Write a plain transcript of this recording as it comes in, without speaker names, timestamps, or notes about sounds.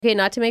Okay,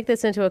 not to make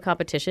this into a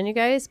competition, you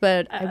guys,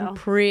 but I'm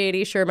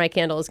pretty sure my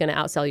candle is going to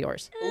outsell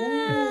yours. I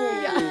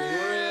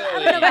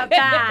don't know about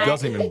that.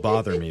 Doesn't even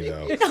bother me,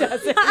 though.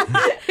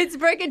 It's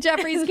Brooke and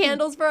Jeffrey's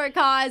Candles for a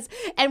Cause,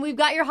 and we've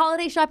got your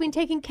holiday shopping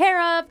taken care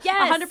of.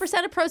 Yes.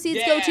 100% of proceeds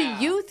go to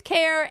youth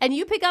care, and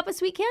you pick up a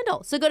sweet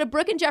candle. So go to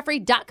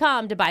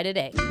brookeandjeffrey.com to buy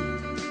today.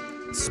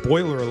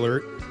 Spoiler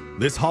alert,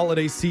 this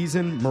holiday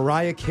season,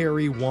 Mariah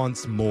Carey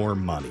wants more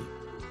money.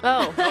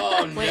 Oh.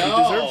 Oh, He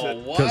deserves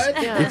it.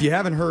 What? If you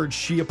haven't heard,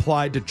 she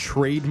applied to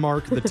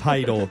trademark the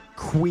title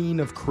Queen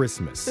of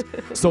Christmas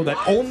so that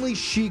only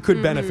she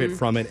could benefit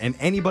from it, and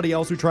anybody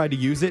else who tried to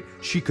use it,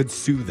 she could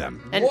sue them.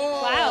 And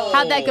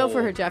how'd that go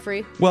for her,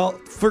 Jeffrey? Well,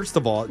 first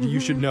of all, you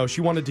should know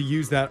she wanted to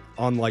use that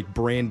on like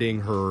branding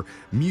her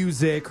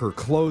music, her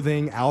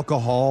clothing,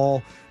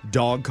 alcohol,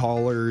 dog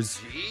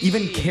collars,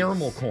 even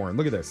caramel corn.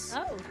 Look at this.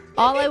 Oh.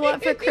 All I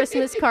want for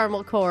Christmas,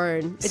 caramel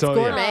corn. It's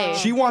gourmet. Yeah.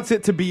 She wants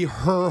it to be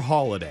her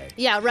holiday.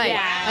 Yeah, right.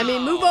 Yeah. I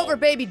mean, move over,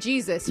 baby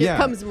Jesus. Here Yeah.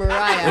 comes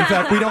Mariah. In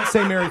fact, we don't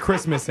say Merry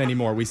Christmas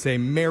anymore. We say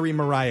Merry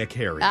Mariah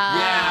Carey.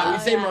 Yeah, we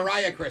say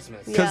Mariah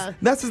Christmas. Because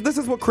this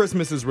is what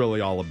Christmas is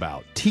really all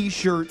about.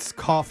 T-shirts,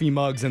 coffee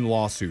mugs, and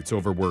lawsuits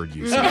over word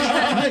usage.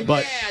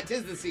 But yeah,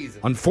 'tis the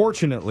season.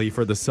 unfortunately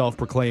for the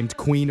self-proclaimed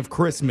Queen of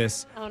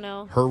Christmas, Oh,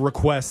 no. her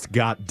request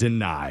got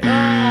denied.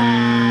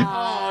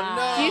 Oh,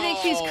 no. Do you think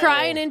she's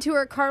crying into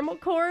her caramel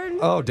corn?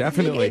 Oh,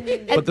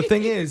 definitely. But the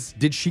thing is,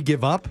 did she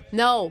give up?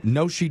 No.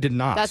 No, she did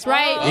not. That's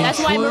right. In That's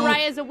why true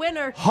Mariah's a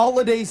winner.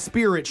 holiday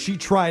spirit, she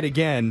tried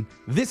again,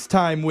 this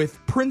time with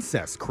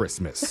Princess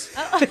Christmas.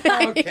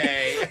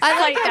 Okay. I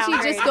like how she's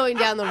downgrade. just going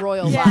down the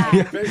royal line.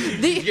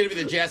 She's gonna be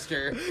the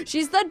jester.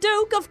 She's the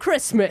Duke of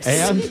Christmas.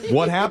 And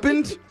what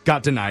happened?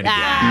 Got denied again.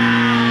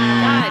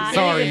 God,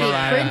 Sorry, give me a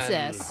Mariah.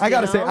 Princess. I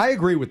gotta you say, know? I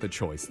agree with the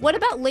choice. What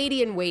about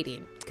Lady in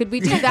Waiting? Could we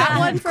do that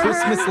one for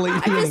Christmas her? Lady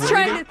I'm in just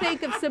trying Waiting? to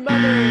think of some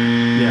other.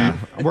 Yeah,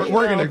 we're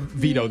going to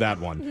veto that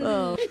one.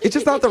 Oh. It's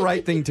just not the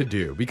right thing to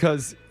do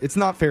because it's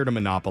not fair to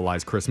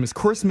monopolize Christmas.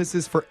 Christmas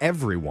is for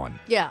everyone.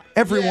 Yeah.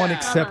 Everyone Yeah.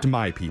 except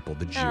my people,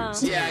 the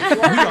Jews. Yeah,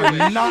 We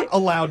are not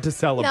allowed to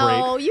celebrate.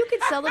 No, you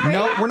could celebrate.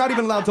 No, we're not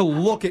even allowed to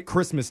look at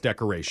Christmas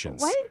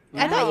decorations. What?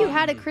 I thought you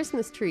had a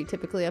Christmas tree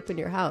typically up in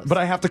your house. But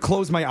I have to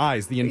close my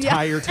eyes the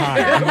entire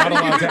time. I'm not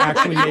allowed to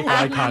actually make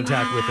eye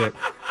contact with it.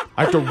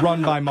 I have to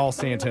run by Mall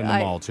Santa in the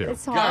mall, too.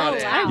 It's Got hard.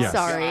 it. I'm Yes.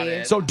 Got sorry.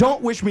 it. So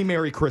don't wish me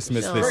Merry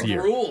Christmas this Strict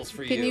year. rules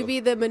for you. Can you be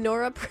the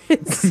menorah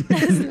prince?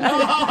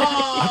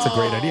 That's a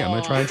great idea. I'm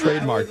going to try and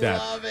trademark that.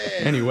 Love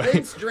it. Anyway.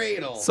 Prince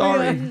Dreidel.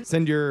 Sorry.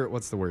 Send your,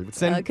 what's the word?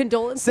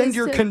 Condolences Send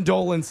your to-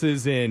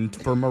 condolences in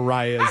for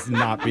Mariah's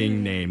not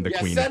being named the Yeah,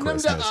 Queen of send them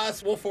Christmas. to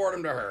us. We'll forward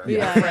them to her.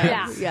 Yeah.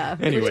 Friends. Yeah.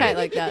 Yeah. Anyway. We're tight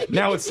like that.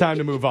 Now it's time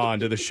to move on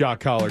to the shock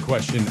collar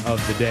question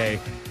of the day.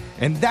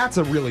 And that's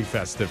a really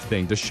festive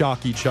thing, to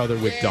shock each other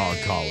with dog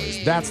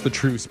collars. That's the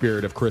true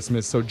spirit of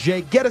Christmas. So,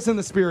 Jake, get us in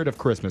the spirit of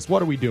Christmas.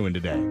 What are we doing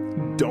today?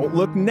 Don't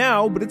look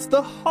now, but it's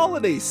the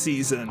holiday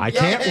season. I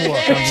can't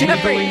look. I'm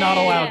legally not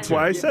allowed That's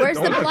why I to. said Where's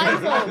the don't look.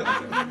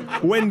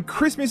 blindfold? When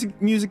Christmas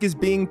music is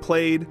being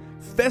played,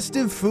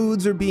 festive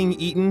foods are being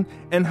eaten,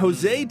 and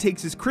Jose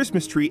takes his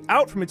Christmas tree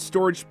out from its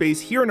storage space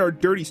here in our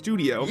dirty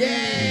studio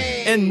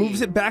Yay! and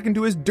moves it back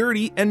into his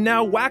dirty and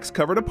now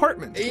wax-covered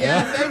apartment.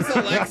 Yeah, thanks,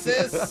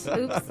 Alexis.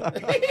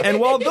 And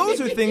while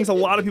those are things a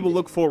lot of people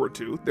look forward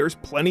to, there's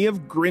plenty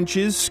of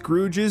Grinches,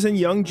 Scrooges, and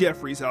young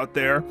Jeffreys out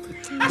there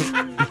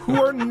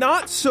who are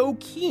not so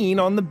keen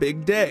on the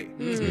big day.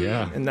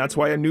 Yeah. And that's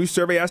why a new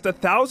survey asked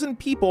 1,000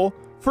 people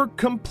for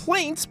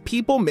complaints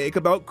people make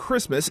about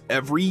Christmas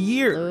every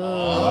year.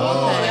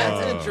 Oh,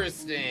 that's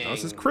interesting.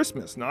 This is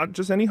Christmas, not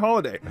just any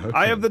holiday.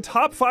 I have the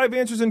top 5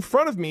 answers in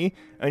front of me,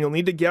 and you'll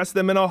need to guess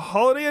them in a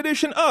holiday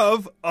edition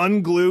of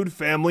Unglued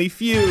Family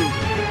Feud.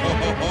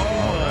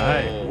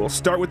 Right. We'll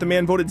start with the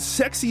man voted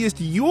sexiest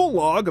Yule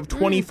log of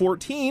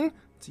 2014.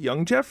 It's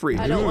young Jeffrey.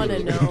 I don't want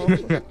to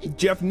know.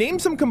 Jeff, name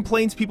some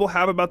complaints people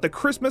have about the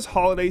Christmas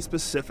holiday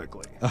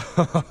specifically.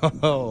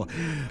 Oh,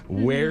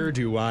 where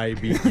do I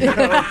begin? Should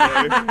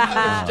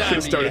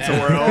have started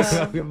somewhere else.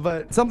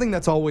 But something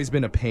that's always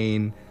been a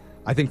pain,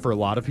 I think, for a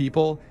lot of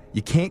people,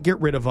 you can't get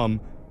rid of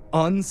them.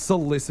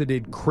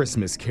 Unsolicited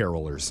Christmas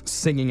carolers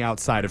singing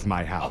outside of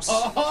my house.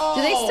 Oh,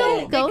 Do they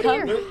still go to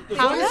your There's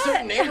only house?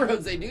 certain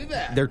neighborhoods they do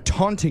that. They're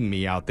taunting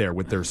me out there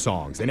with their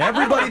songs. And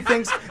everybody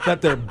thinks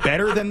that they're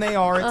better than they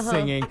are at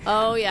singing.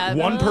 Oh, yeah.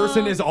 One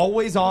person is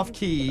always off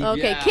key.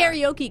 Okay, Yeah.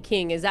 Karaoke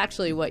King is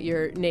actually what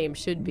your name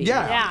should be.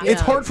 Yeah. Yeah.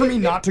 It's hard for me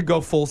not to go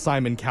full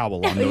Simon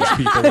Cowell on those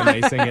people when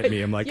they sing at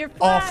me. I'm like, You're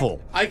fine.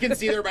 awful. I can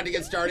see they're about to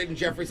get started, and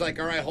Jeffrey's like,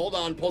 all right, hold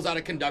on, pulls out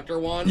a conductor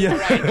one. Yeah. All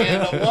right,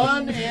 and a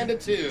 1 and a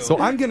 2. So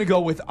I'm going to go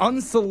with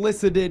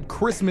unsolicited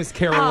Christmas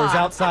carolers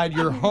outside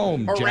your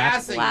home, Jack.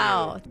 harassing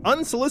Wow.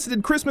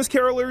 Unsolicited Christmas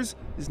carolers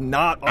is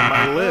not on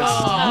my list.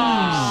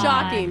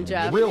 Shocking,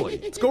 Jeff. Really?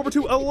 Let's go over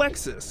to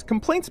Alexis.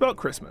 Complaints about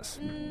Christmas.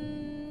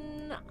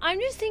 I'm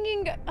just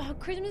thinking,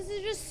 Christmas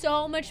is just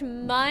so much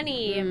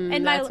money.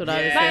 And that's what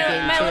I was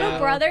thinking, my too. little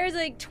brother is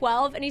like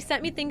 12, and he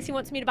sent me things he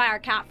wants me to buy our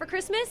cat for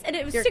Christmas, and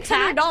it was Your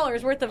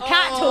 $600 worth of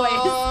cat toys.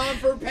 Oh,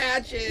 for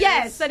Patches.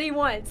 Yes, that he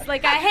wants.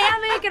 Like a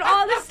hammock and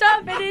all this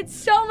stuff, and it's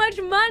so much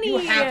money. You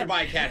have to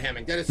buy a cat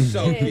hammock. That is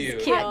so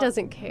cute. cute. Cat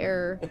doesn't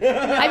care.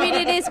 I mean,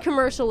 it is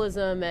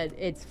commercialism at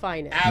its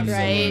finest, right?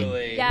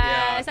 Absolutely.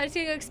 Yeah. So it's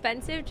going to go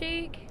expensive,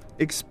 Jake?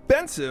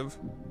 Expensive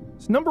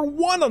is number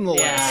 1 on the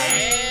list.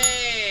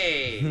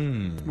 Hey.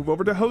 Move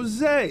over to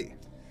Jose.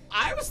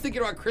 I was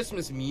thinking about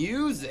Christmas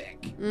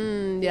music.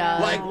 Yeah.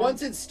 Like,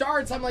 once it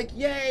starts, I'm like,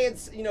 yay,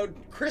 it's,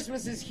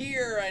 Christmas is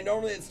here. And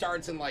normally it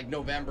starts in, like,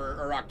 November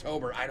or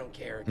October. I don't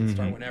care. It can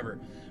start whenever.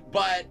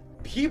 But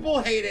people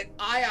hate it.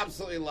 I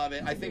absolutely love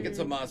it. I think it's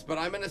a must. But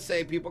I'm going to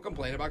say people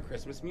complain about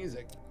Christmas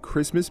music.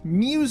 Christmas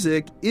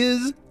music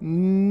is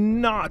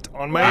not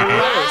on my Wow.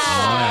 list.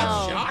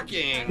 That's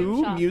shocking.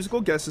 2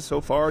 musical guesses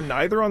so far,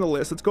 neither on the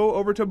list. Let's go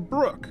over to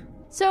Brooke.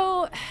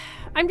 So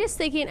I'm just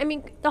thinking, I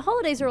mean, the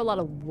holidays are a lot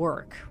of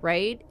work,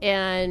 right?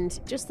 And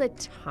just the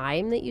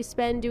time that you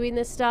spend doing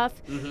this stuff.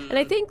 And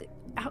I think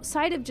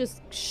outside of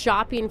just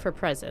shopping for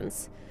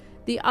presents,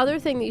 the other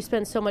thing that you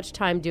spend so much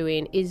time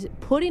doing is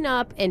putting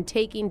up and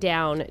taking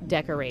down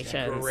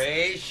decorations.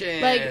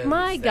 Decorations. Like,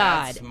 my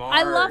That's God. smart.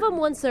 I love them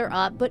once they're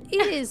up, but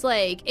it is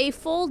like a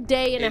full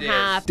day and It a is.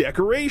 half.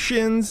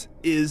 Decorations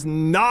is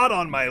not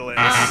on my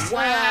list.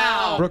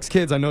 Wow. Brooks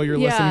kids, I know you're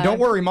Yeah. listening. Don't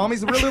worry,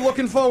 Mommy's really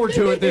looking forward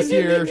to it this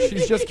year.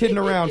 She's just kidding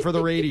around for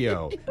the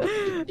radio.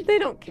 They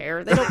don't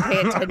care. They don't pay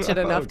attention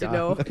enough to God.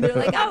 know. They're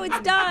like, oh, it's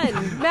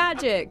done.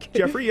 Magic.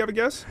 Jeffrey, you have a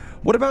guess?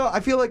 What about,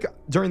 I feel like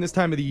during this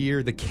time of the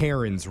year, the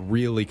Karens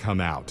really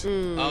come out.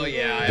 Oh,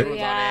 yeah. Everyone's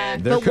Yeah. on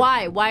edge. They're But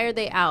why? Why are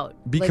they out?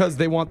 Because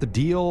they want the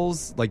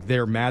deals. Like,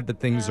 they're mad that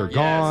things are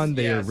gone.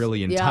 They are yes.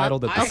 really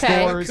entitled at the I Okay.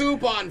 saw a stores.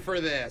 coupon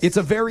for this. It's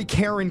a very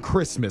Karen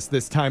Christmas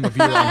this time of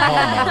year on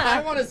Hallmark.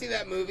 I want to see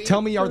that movie.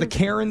 Tell me, are the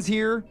Karens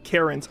here?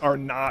 Karens are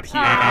not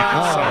here.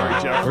 Oh.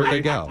 Sorry, Jeffrey. Where'd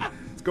they go?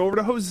 Let's go over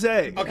to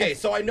Jose. Okay,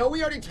 so I know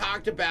we already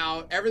talked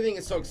about everything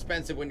is so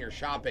expensive when you're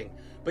shopping.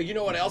 But you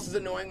know what else is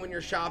annoying when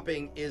you're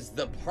shopping is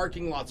the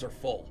parking lots are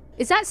full.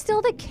 Is that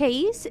still the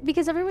case?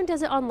 Because everyone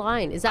does it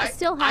online. Is that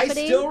still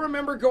happening? I still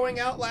remember going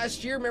out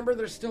last year. Remember,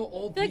 there's still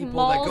old Like people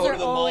malls that go are to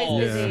the always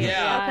malls. busy.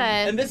 Yeah.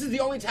 Okay. And this is the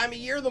only time of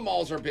year the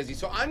malls are busy.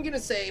 So I'm going to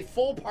say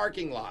full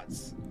parking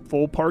lots.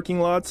 Full parking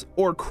lots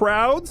or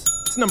crowds?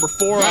 It's number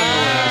 4 on the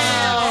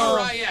list. All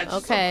right, yeah, it's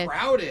just Okay. so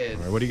crowded.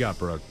 All right, what do you got,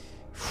 Brooke?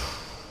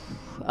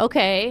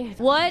 Okay.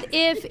 What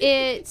if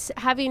it's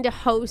having to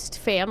host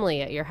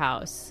family at your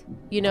house?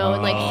 You know,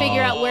 and like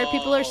figure out where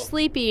people are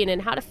sleeping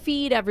and how to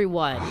feed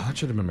everyone. Oh, that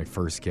should have been my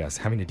first guess.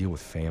 Having to deal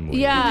with family.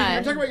 You're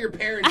Yeah. talking about your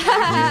parents. She's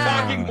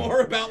talking more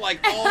about like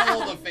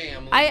all the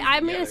family.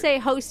 I'm going to together. say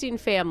hosting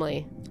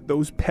family.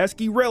 Those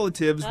pesky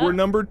relatives were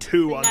number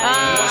 2 on the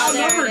Nice. list. Wow,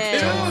 There number it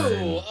is. 2.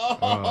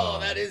 Oh,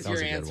 that is that your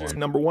was a good answer. one.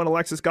 Number 1,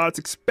 Alexis got it's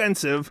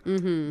expensive.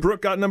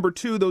 Brooke got number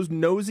 2, those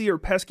nosy or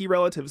pesky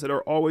relatives that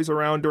are always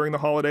around during the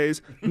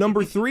holidays.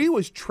 Number 3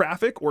 was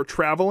traffic or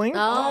traveling.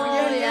 Oh,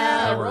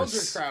 yeah. The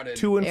roads are crowded.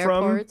 To and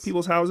Airports. from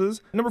people's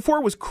houses. Number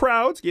 4 was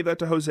crowds. Gave that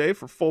to Jose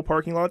for full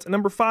parking lots. And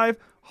number 5,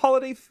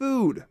 holiday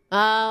food.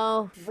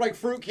 Oh, Like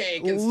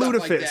fruitcake and stuff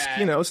like Lutefisk, that.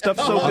 you know, stuff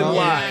soaked in Oh, lye.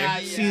 yeah,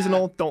 yeah.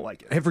 Seasonal, don't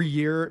like it. Every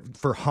year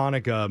for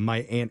Hanukkah, my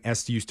Aunt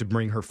Esther used to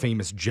bring her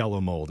famous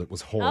Jello mold. It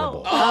was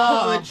horrible.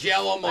 Oh, the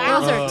Jello mold.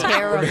 those are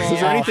terrible. Is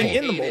there anything I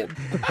in the hate mold?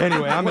 it.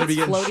 Anyway, I'm going to be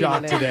getting floating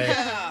shocked in it? today.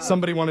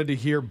 Somebody wanted to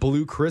hear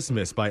Blue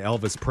Christmas by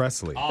Elvis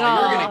Presley. Oh,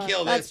 you're going to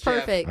kill That's this, Jeff.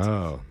 perfect.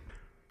 Oh.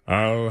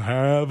 I'll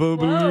have a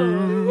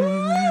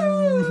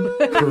blue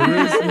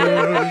Christmas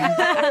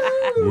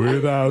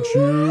without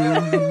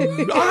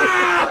you.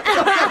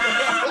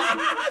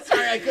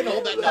 Sorry, I couldn't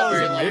hold that note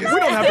very long. We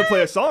don't have to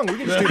play a song. We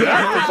can just do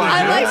that for 5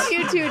 I minutes. like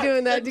you two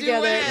doing that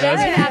together. it.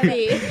 That's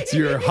happy. It's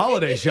your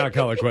holiday shot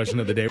collar question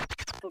of the day.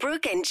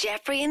 Brooke and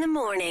Jeffrey in the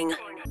morning.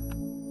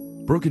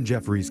 Brooke and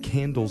Jeffrey's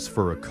Candles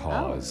for a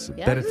Cause,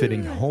 yeah.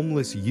 benefiting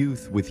homeless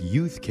youth with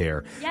youth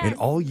care. Yes. And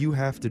all you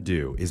have to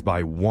do is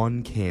buy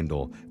one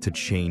candle to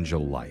change a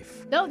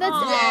life. No, that's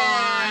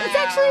Yeah.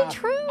 actually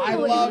true. I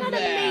love Isn't that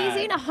that.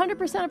 amazing?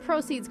 100% of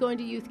proceeds going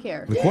to youth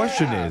care. The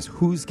question is,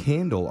 whose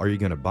candle are you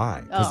going to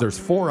buy? Because there's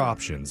 4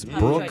 options.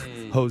 Brooke,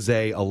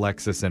 Jose,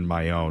 Alexis, and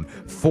my own.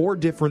 4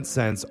 different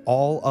scents,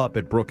 all up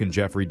at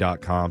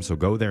brookeandjeffrey.com. So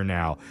go there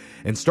now.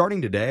 And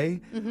starting today,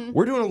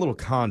 we're doing a little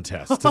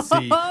contest to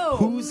see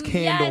whose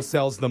candle Yes.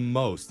 sells the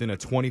most in a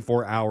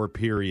 24-hour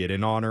period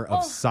in honor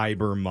of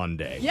Cyber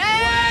Monday.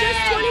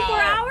 Just 24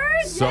 hours?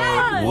 So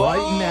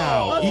right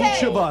now,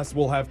 each of us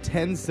will have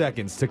 10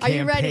 seconds to Are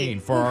you ready? campaign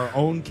for our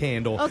own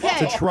candle Okay.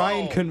 to try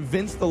and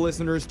convince the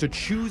listeners to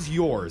choose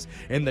yours.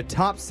 And the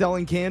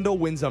top-selling candle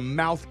wins a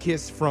mouth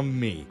kiss from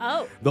me.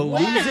 Oh. The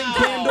losing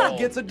candle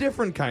gets a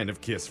different kind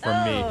of kiss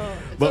from me.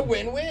 It's a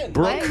win-win.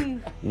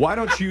 Brooke, why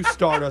don't you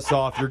start us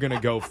off? You're going to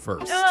go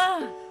first.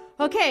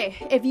 Okay,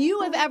 if you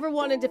have ever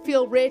wanted to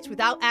feel rich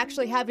without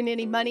actually having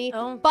any money,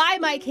 buy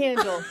my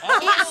candle.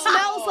 It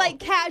smells like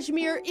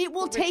cashmere. It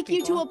will take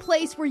you to a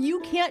place where you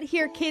can't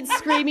hear kids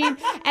screaming,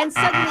 and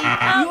suddenly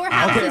your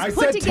house Okay, is I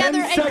put said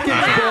together 10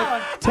 seconds,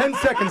 Brooke. 10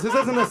 seconds. This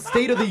isn't a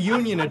State of the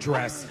Union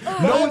address.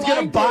 No one's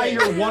going to buy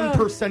your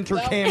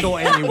 1%er candle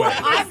anyway.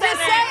 I'm just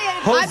saying.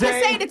 I'm just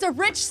saying it's a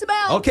rich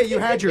smell. Okay, you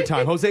had your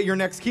time. Jose, you're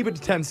next. Keep it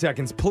to 10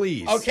 seconds,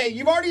 please. Okay,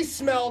 you've already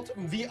smelt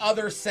the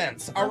other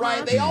scents, all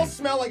right? They all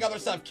smell like other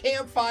stuff.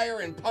 Campfire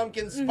and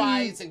pumpkin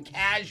spice and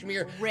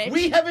cashmere. Rich.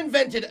 We have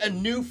invented a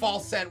new fall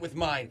scent with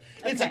mine.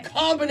 It's a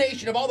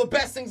combination of all the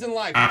best things in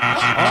life. All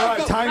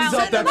right, time's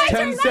up. That's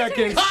 10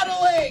 seconds.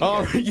 Cuddling.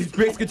 All right, you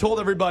basically told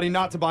everybody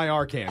not to buy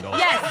our candle.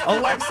 Yes.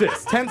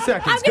 Alexis, 10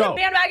 seconds. I'm gonna Go.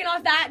 bandwagon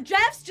off that.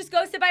 Jeff's, just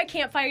go sit by a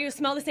campfire. You'll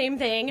smell the same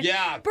thing.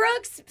 Yeah.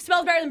 Brooks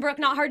smells better than Brooke.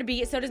 Not hard to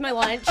beat. So does my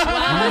lunch.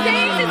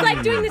 Jose's is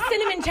like doing the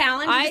cinnamon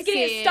challenge. I Just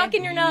getting see. it stuck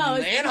in your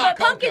nose. And but hot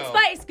pumpkin cocoa.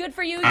 spice, good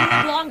for you. You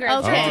live longer. Okay.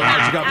 All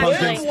right, you got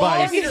pumpkin Actually.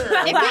 spice.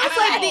 It feels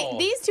like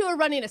these two are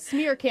running a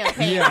smear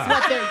campaign. Is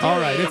what they're doing. All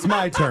right, it's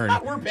my turn.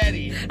 We're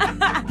Betty.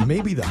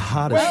 Maybe the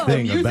hottest Well,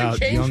 thing music about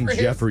changed young for his.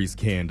 Jeffrey's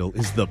candle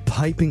is the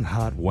piping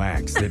hot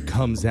wax that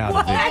comes out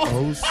of it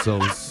oh so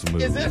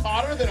smooth. Is it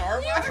hotter than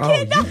our wax? Oh,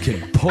 you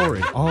can pour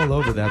it all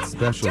over that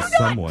special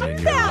someone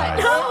in your life.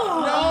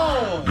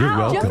 No. You're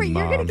welcome, Jeffrey,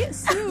 Mom. you're going to get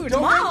sued.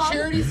 Don't make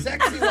charity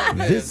sexy like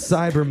This this.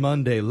 Cyber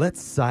Monday,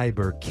 let's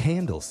cyber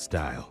candle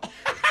style.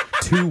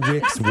 2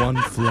 wicks, 1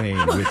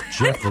 flame with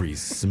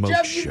Jeffrey's smoke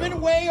Jeff, show. you've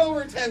been way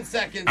over 10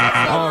 seconds. That's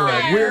not All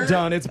right, fair. we're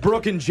done. It's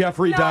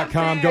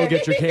BrookeandJeffrey.com. Go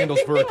get your candles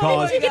for a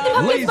cause. Get the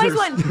pumpkin spice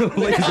Laser,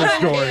 Laser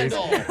Stories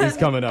Candle. is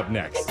coming up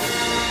next.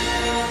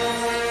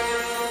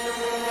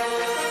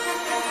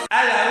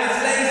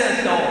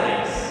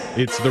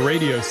 It's the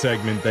radio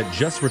segment that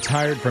just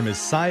retired from his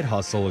side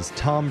hustle as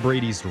Tom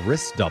Brady's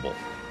wrist double.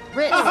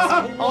 Rich.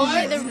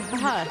 Only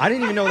the... I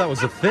didn't even know that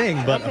was a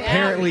thing, but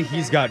apparently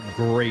he's got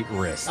great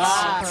wrists.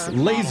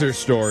 Laser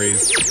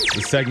Stories,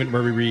 the segment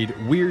where we read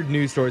weird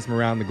news stories from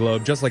around the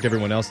globe, just like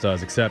everyone else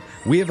does, except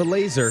we have a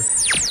laser,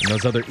 and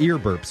those other ear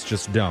burps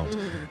just don't.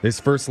 This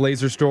first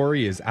laser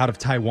story is out of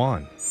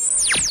Taiwan.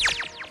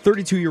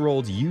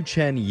 32-year-old Yu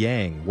Chen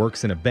Yang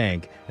works in a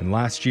bank, and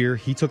last year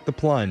he took the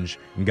plunge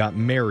and got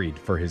married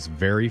for his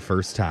very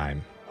first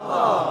time.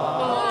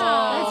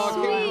 That's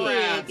sweet.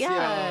 Congrats,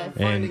 Yeah. yo.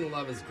 Finding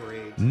love is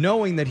great.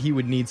 Knowing that he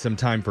would need some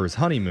time for his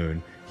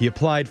honeymoon, he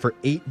applied for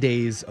 8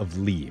 days of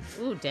leave.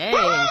 Ooh, dang.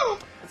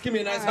 It's gonna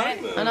be a nice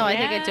honeymoon. I know, I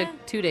think I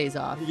took 2 days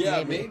off.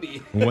 Yeah,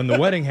 maybe. When the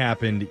wedding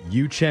happened,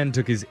 Yu Chen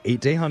took his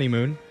 8-day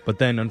honeymoon, but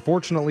then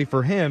unfortunately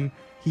for him,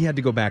 he had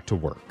to go back to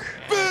work.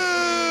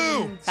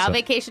 How So-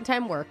 vacation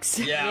time works.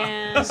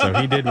 Yeah. So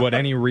he did what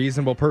any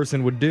reasonable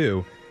person would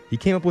do. He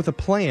came up with a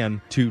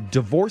plan to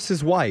divorce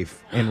his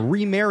wife and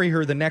remarry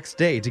her the next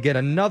day to get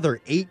another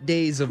 8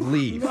 days of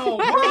leave. Oh,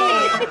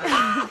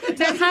 bro.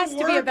 There has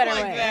to be a better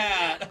like way.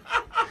 that.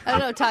 I don't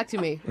know, talk to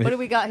me. What do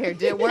we got here?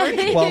 Did it work?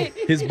 Well,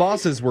 his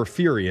bosses were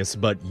furious,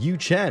 but Yu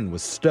Chen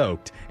was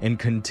stoked and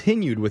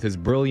continued with his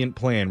brilliant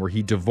plan where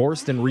he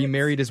divorced and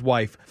remarried his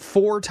wife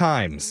 4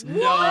 times,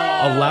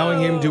 allowing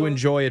him to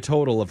enjoy a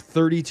total of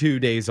 32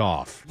 days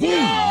off. This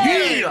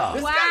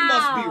guy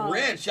must be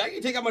rich. How can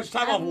you take that much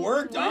time off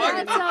work,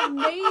 dog? That's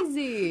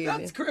amazing.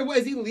 That's crazy. What,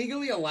 is he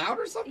legally allowed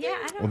or something? Yeah,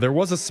 I don't Well, there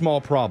was a small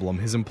problem.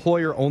 His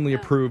employer only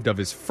approved of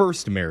his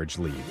first marriage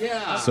leave.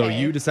 Yeah. So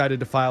Yu decided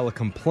to file a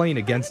complaint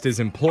against his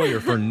employer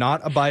for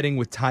not abiding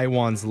with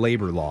Taiwan's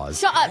labor laws.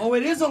 Shut up. Oh,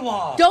 it is a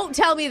law. Don't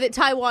tell me that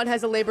Taiwan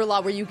has a labor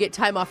law where you get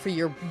time off for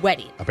your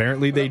wedding.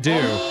 Apparently they do.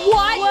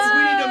 What?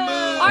 We need to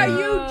move. Are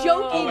you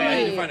joking Oh, wait, I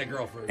need to me? find a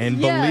girl first. And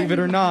Yeah. believe it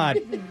or not,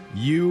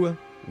 Yu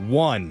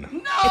won.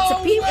 no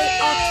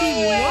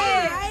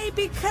Why?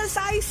 Because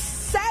I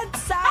said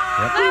so.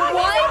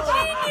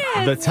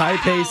 The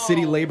Taipei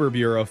City Labor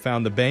Bureau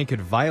found the bank had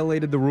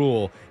violated the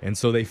rule, and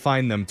so they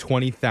fined them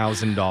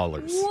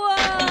 $20,000.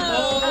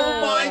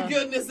 Oh my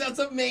goodness, that's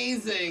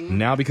amazing.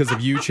 Now, because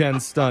of Yu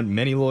Chen's stunt,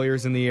 many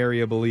lawyers in the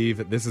area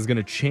believe this is going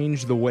to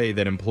change the way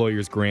that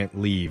employers grant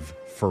leave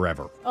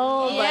forever.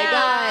 Oh my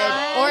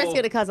God. Or it's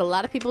going to cause a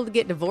lot of people to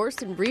get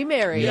divorced and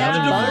remarry. Yeah, a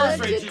the divorce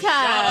bunch rate of just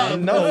shot up.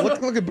 times. No,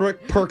 look at Brooke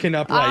perking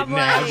up right I'm now.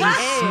 like, She's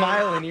hey.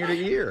 smiling ear to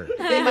ear.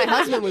 I think my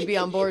husband would be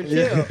on board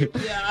too.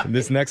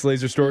 This next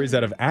laser story is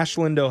out of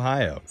Ashland,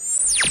 Ohio.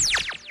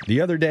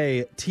 The other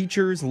day,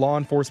 teachers, law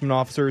enforcement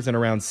officers, and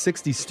around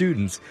 60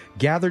 students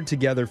gathered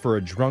together for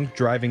a drunk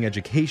driving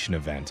education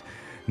event.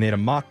 And they had a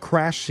mock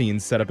crash scene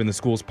set up in the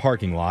school's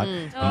parking lot. Oh,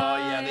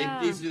 yeah,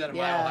 they used to do that at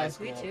Mile High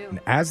School. And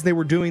as they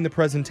were doing the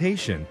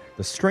presentation,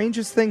 the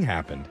strangest thing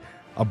happened.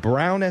 A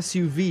brown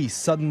SUV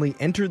suddenly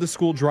entered the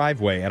school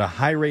driveway at a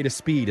high rate of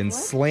speed and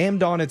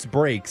slammed on its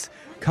brakes,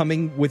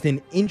 coming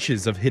within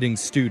inches of hitting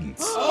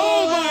students.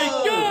 Oh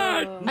my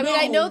God! I mean,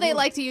 I know they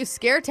like to use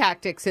scare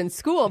tactics in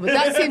school, but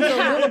that seems a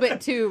little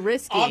bit too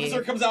risky.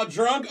 Officer comes out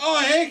drunk. Oh,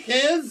 hey,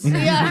 kids.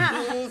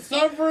 Yeah. It's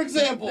time for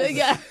examples.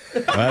 Yeah.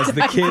 As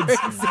the kids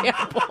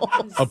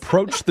Examples.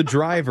 approached the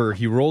driver,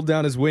 he rolled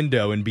down his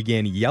window and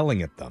began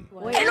yelling at them.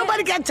 Ain't nobody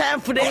Nobody got time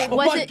for that.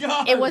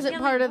 It wasn't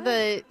part of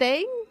the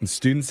thing? The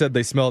students said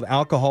they smelled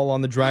alcohol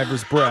on the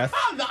driver's breath.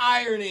 The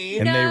irony.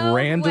 And they No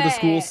ran to the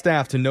school way.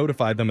 staff to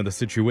notify them of the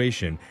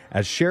situation.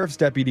 As sheriff's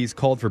deputies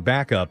called for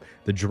backup,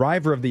 the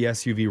driver of the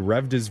SUV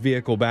revved his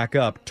vehicle back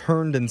up,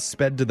 turned, and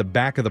sped to the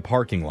back of the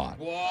parking lot.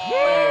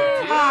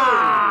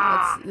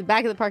 The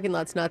back of the parking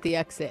lot's not the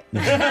exit.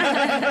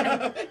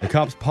 The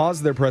cops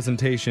paused their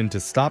presentation to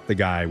stop the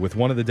guy, with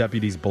one of the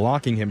deputies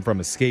blocking him from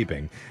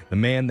escaping. The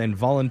man then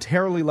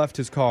voluntarily left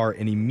his car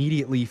and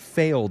immediately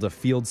failed a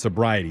field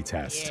sobriety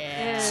test.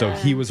 So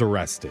he was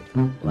arrested.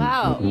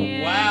 Wow.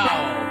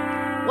 Wow.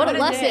 What a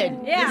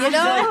lesson. Yeah. You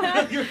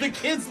know? The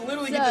kids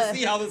literally get to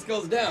see how this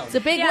goes down. It's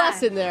a big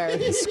lesson there.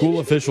 The school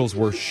officials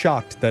were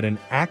shocked that an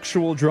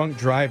actual drunk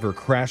driver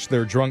crashed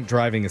their drunk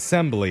driving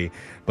assembly,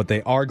 but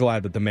they are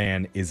glad that the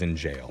man is in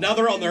jail. Now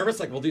they're all nervous,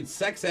 like, well, dude,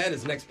 sex ed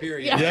is next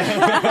period.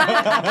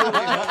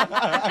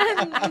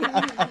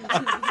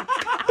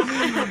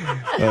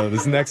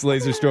 This next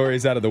laser story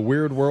is out of the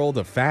weird world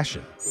of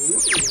fashion.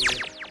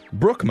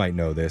 Brooke might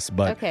know this,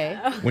 but Okay.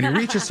 when you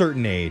reach a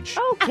certain age,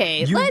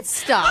 Okay, You- let's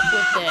stop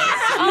with this.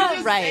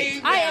 All right.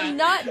 say I that. am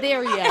not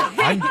there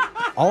yet.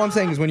 all I'm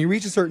saying is when you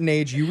reach a certain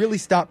age, you really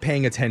stop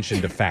paying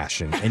attention to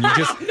fashion, and you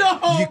just No,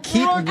 you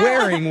keep Brooke.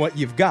 wearing what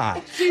you've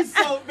got She's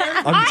so very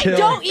until I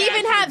don't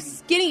even have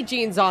skinny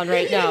jeans on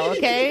right now,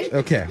 okay?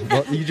 Okay,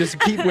 well, you just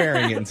keep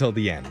wearing it until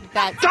the end.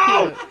 That's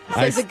cute.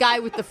 Says the guy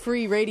with the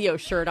free radio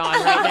shirt on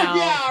right now.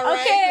 Yeah, right.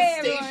 Okay,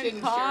 the everyone,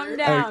 station calm shirt.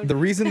 down. The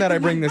reason that I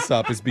bring this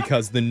up is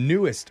because the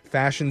newest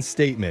fashion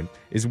statement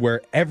is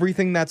where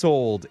everything that's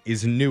old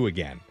is new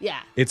again. Yeah.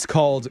 It's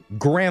called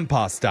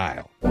grandpa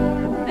style. Okay,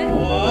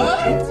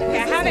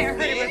 I haven't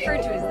heard it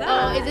referred to as that.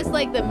 Oh, is this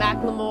like the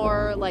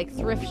Macklemore like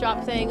thrift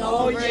shop thing all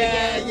Oh, over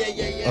again?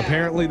 yeah.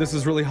 Apparently, this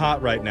is really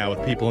hot right now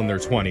with people in their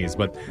 20s,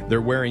 but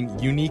they're wearing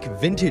unique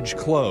vintage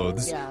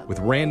clothes Yeah. with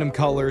random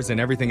colors and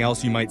everything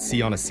else you might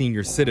see on a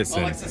senior Oh,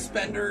 citizen. like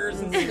suspenders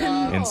and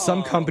stuff. And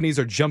some companies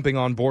are jumping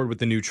on board with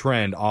the new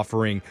trend,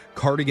 offering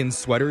cardigan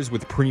sweaters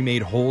with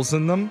pre-made holes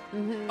in them.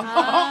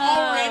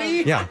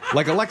 Already? Yeah,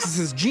 like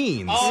Alexis's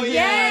jeans, Oh,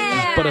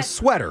 yeah. but a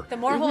sweater The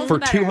more holes, for the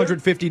better.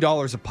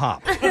 $250 a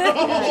pop.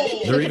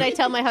 So can I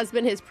tell my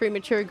husband his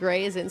premature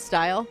gray is in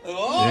style?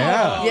 Oh,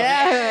 Yeah.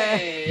 Yeah.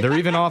 hey. They're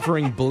even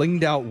offering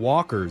blinged out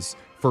walkers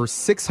for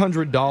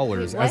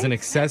 $600 as an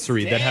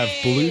accessory that have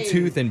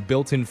Bluetooth and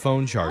built-in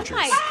phone chargers. Oh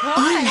my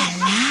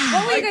god.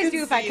 What will you guys could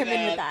do if I see come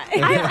in with that.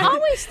 that? I've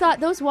always thought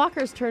those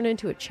walkers turn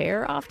into a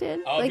chair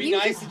often. Oh, it'd be you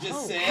nice to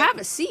just sit. have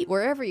a seat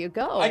wherever you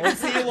go. I can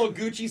see a little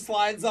Gucci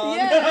slides on.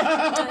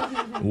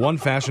 One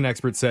fashion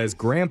expert says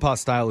grandpa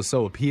style is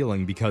so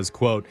appealing because,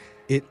 quote,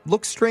 it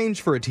looks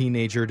strange for a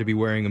teenager to be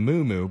wearing a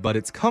muumuu, but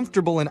it's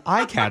comfortable and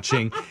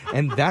eye-catching,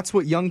 and that's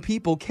what young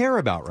people care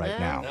about right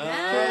now.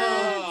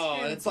 Oh,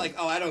 and it's like,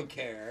 oh, I don't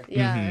care.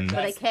 Yeah, but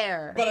I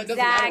care. But it doesn't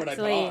matter what I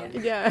Exactly.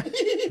 bought. Yeah.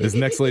 This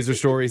next laser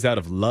story is out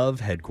of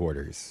Love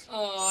headquarters.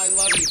 Oh, I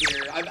love it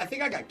here. I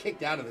think I got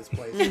kicked out of this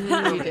place.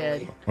 You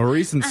did. A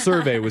recent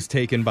survey was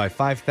taken by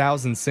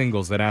 5,000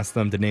 singles that asked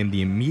them to name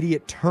the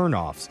immediate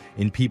turnoffs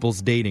in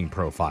people's dating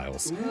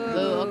profiles.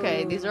 Oh,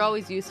 okay. These are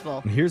always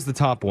useful. Here's the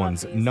top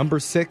ones. Number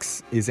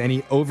 6 is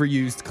any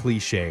overused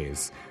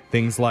cliches.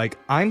 Things like,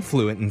 I'm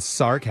fluent in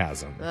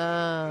sarcasm. Or,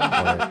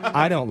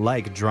 I don't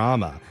like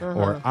drama.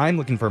 Or, I'm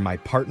looking for my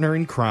partner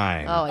in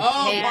crime. Oh, I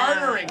Oh, hate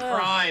partner in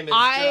crime is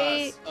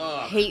I just...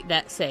 ugh. hate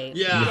that saying.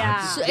 Yeah.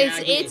 Yeah. So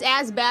Jaggy. it's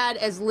as bad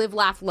as live,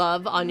 laugh,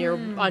 love on your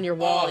wall in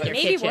your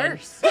Maybe kitchen.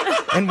 worse.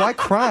 And why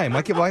crime?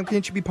 Why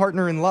can't you be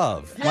partner in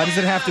love? Why does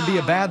it have to be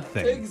a bad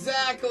thing?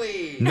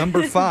 Exactly.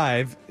 Number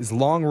 5 is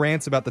long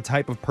rants about the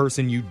type of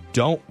person you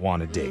don't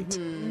want to date.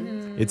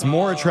 It's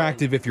more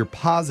attractive if you're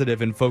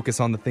positive and focus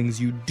on the things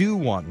you do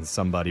want in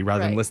somebody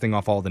rather than Right. listing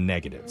off all the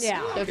negatives.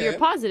 Yeah. So if you're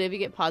positive, you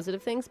get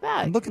positive things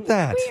back. Look at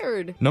that.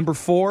 Weird. Number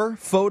 4,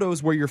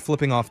 photos where you're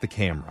flipping off the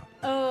camera.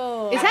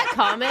 Oh. Is that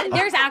common?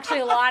 There's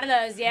actually a lot of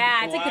those,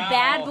 yeah. It's like the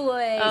bad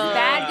boys, the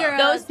bad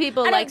girls. Those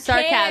people I like don't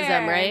sarcasm,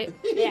 care. right?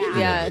 Yeah.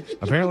 Yeah.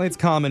 Apparently it's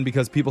common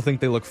because people think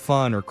they look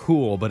fun or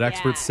cool, but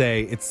experts Yeah.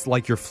 say it's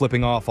like you're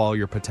flipping off all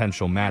your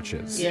potential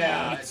matches.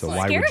 Yeah. It's So like,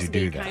 why would Scares you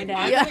do me, that? kinda.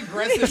 I'm an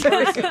aggressive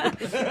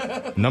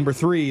person. Number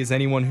 3 is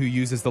anyone who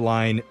uses the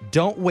line,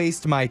 don't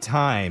waste my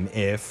time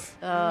if...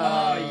 Oh,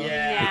 yeah.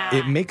 Yeah.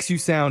 It makes you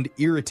sound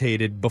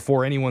irritated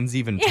before anyone's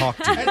even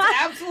talked to you.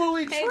 That's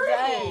absolutely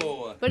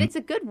true. But it's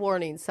a good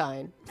warning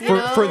sign. you For,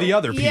 know? for the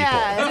other people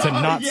Yeah. to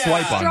not Yeah.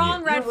 swipe on Strong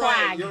you. red You're right.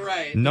 flag. You're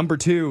right. Number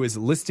 2 is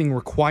listing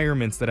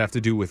requirements that have to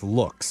do with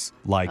looks,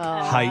 like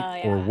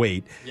height or yeah.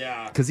 weight.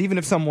 Yeah. Because even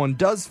if someone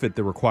does fit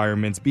the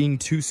requirements, being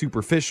too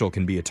superficial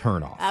can be a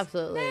turnoff.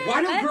 Absolutely.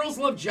 Why do girls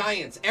love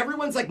giants?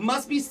 Everyone's like,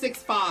 must be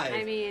 6'5".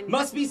 I mean-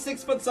 must be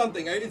 6 foot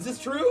something. Is this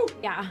true?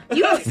 Yeah.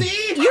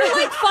 See? You're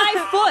like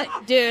 5 foot,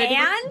 dude.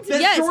 And?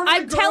 That's Yes, shorter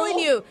I'm girl? telling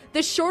you,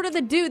 the shorter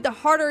the dude, the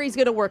harder he's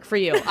gonna work for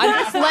you.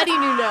 I'm just letting you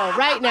know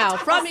right now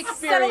from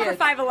Settle for experience.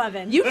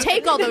 5'11". You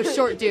take all those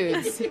short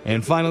dudes.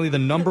 And finally, the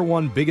number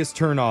 1 biggest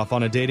turnoff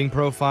on a dating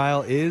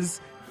profile is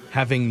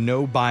having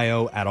no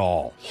bio at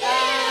all.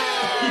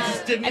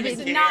 just didn't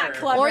even care. not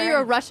clever. Or you're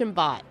a Russian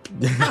bot.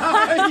 They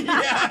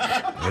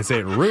say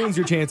it ruins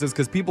your chances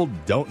because people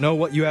don't know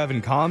what you have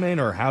in common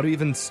or how to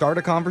even start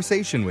a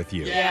conversation with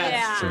you.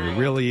 Yes. So you're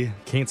really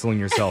canceling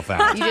yourself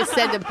out. You just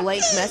send a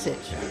blank message.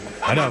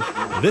 I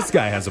know. This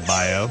guy has a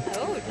bio.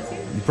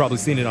 You've probably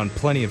seen it on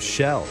Plenty of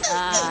Shell.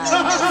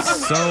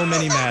 So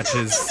many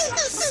matches,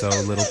 so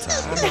little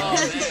time.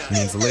 It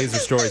means the Laser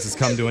Stories has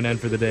come to an end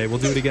for the day. We'll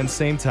do it again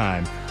same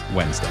time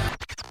Wednesday.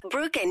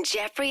 Brooke and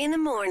Jeffrey in the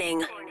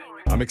morning.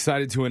 I'm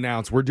excited to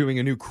announce we're doing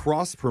a new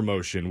cross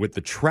promotion with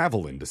the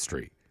travel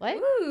industry. What?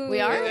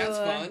 We are? That's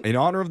fun. In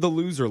honor of the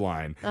Loser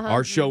Line,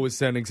 our show is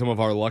sending some of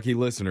our lucky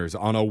listeners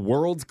on a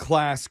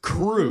world-class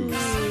cruise.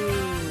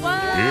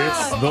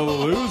 It's the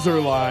Loser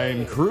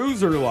Line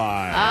Cruiser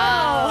Line.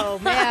 Oh,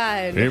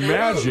 man.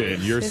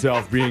 Imagine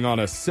yourself being on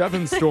a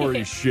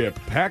 7-story ship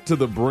packed to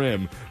the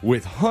brim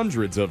with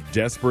hundreds of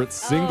desperate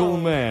single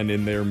men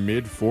in their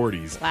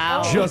mid-40s.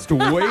 Wow. Just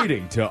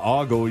waiting to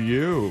ogle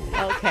you.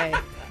 Okay.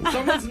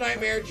 Someone's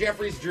nightmare,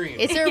 Jeffrey's dream.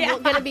 Is there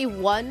going to be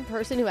one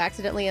person who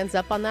accidentally ends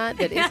up on that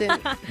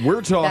isn't We're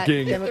that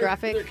talking They're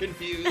demographic?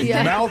 confused.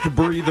 Yeah. mouth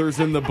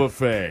breathers in the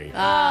buffet,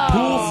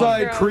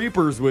 poolside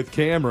creepers with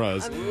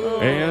cameras,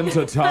 and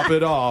to top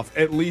it off,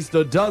 at least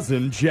a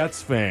dozen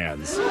Jets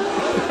fans.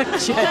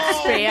 Jets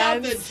Not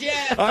fans. the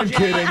Jets. I'm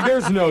kidding.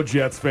 There's no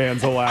Jets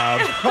fans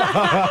allowed.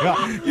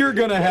 You're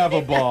going to have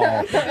a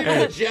ball.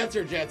 The Jets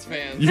are Jets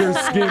fans. Your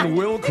skin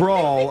will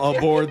crawl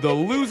aboard the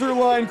Loser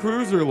Line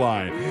Cruiser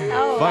Line.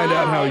 Find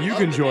out how you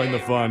can join the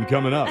fun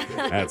coming up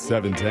at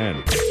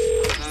 7:10.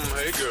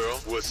 Hey girl,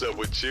 what's up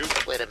with you?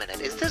 Wait a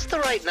minute, is this the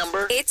right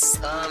number? It's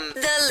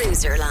the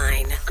Loser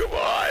Line. Come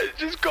on,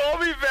 just call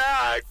me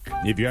back.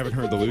 If you haven't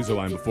heard the Loser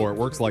Line before, it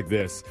works like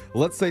this.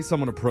 Let's say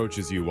someone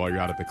approaches you while you're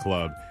out at the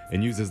club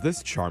and uses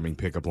this charming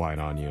pickup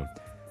line on you.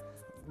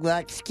 Well,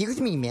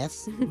 excuse me,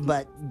 miss,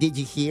 but did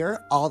you hear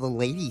all the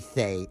ladies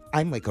say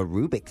I'm like a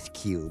Rubik's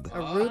Cube? A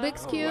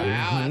Rubik's Cube?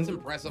 Wow, that's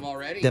impressive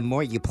already. The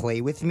more you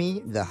play with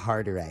me, the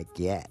harder I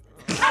get.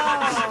 No.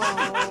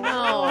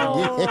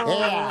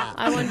 Yeah.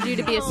 I wanted you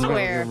to be a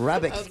square.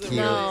 Rubik's Cube.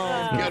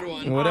 No. Good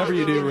one. Whatever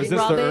you do,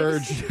 resist the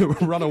urge Rubbish.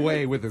 to run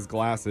away with his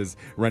glasses,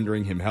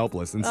 rendering him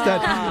helpless.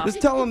 Instead,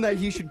 just tell him that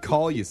he should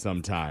call you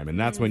sometime, and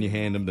that's when you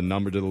hand him the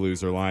number to the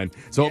Loser Line.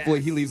 So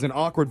hopefully he leaves an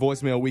awkward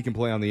voicemail we can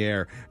play on the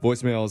air.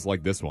 Voicemails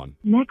like this one.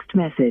 Next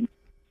message.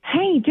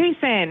 Hey,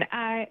 Jason.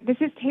 This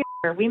is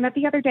Taylor. We met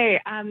the other day.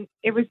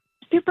 It was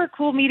super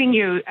cool meeting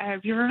you.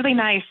 You were really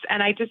nice.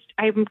 And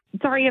I'm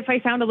sorry if I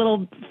sound a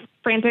little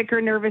frantic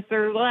or nervous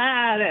or blah.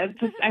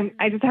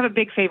 I just have a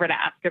big favor to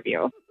ask of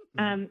you.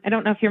 I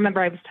don't know if you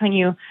remember, I was telling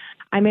you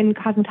I'm in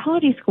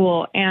cosmetology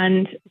school,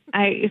 and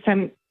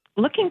I'm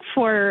looking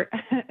for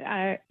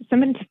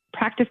someone to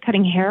practice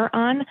cutting hair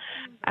on.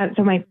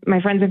 So my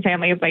friends and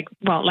family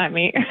won't let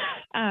me.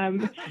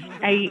 I'm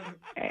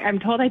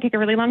told I take a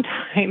really long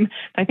time.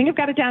 I think I've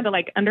got it down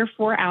to under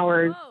 4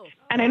 hours.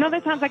 And I know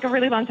that sounds like a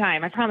really long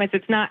time. I promise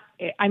it's not.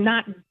 I'm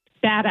not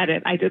bad at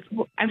it. I'm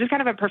just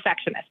kind of a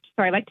perfectionist.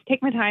 So I like to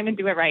take my time and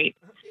do it right.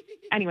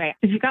 Anyway,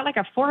 if you've got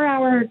a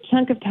 4-hour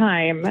chunk of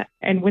time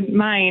and wouldn't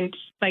mind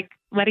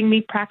letting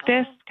me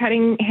practice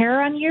cutting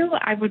hair on you,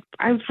 I would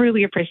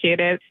really appreciate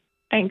it.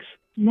 Thanks.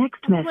 Next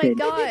Oh my message.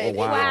 God. Oh,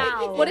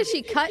 wow. What does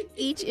she cut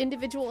each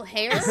individual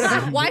hair?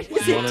 Why does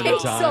One it at a take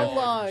so time.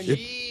 long?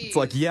 It's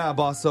like, yeah,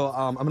 boss, so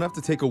I'm going to have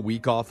to take a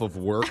week off of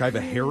work. I have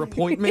a hair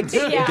appointment.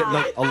 Yeah.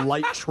 Get a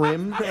light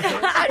trim.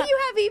 How do you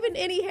have even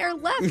any hair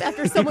left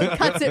after someone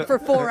cuts it for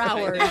 4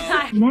 hours?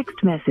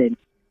 Next message.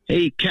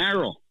 Hey,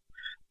 Carol,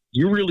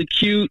 you're really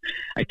cute.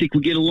 I think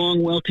we get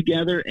along well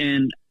together,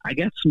 and I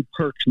got some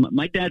perks.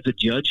 My dad's a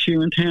judge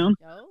here in town,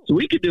 so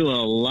we could do a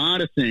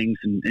lot of things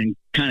and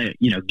kind of,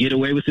 get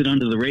away with it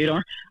under the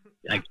radar.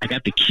 I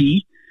got the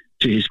key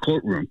to his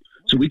courtroom,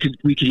 so we could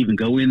even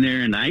go in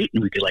there at night,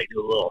 and we could do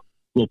a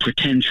little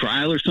pretend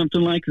trial or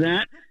something like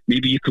that.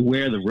 Maybe you could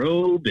wear the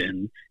robe,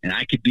 and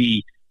I could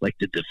be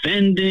the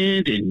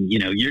defendant, and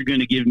you're going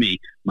to give me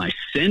my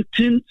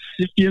sentence,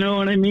 if you know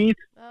what I mean.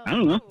 I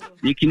don't know.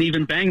 You can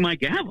even bang my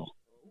gavel.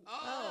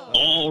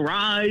 All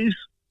rise.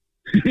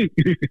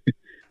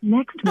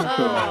 Next message.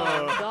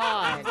 Oh,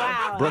 God.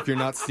 Wow. Brooke, you're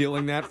not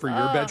stealing that for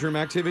your bedroom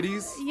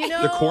activities? You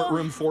The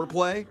courtroom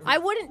foreplay? I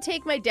wouldn't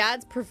take my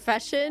dad's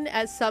profession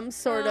as some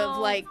sort of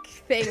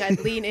thing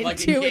I'd lean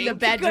into in the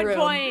bedroom. Good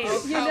point.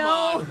 You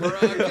know? Brooke,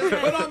 just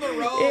put on the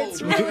robe.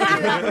 It's really,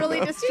 that really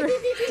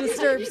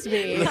disturbs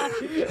me.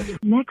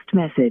 Next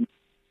message.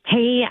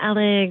 Hey,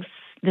 Alex.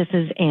 This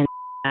is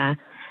Anna.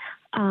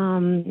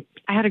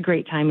 I had a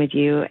great time with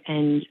you,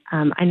 and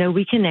I know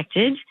we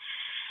connected.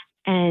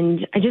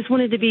 And I just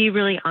wanted to be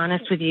really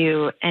honest with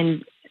you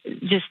and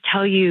just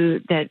tell you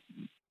that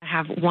I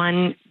have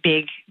one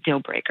big deal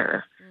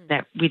breaker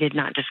that we did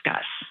not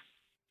discuss.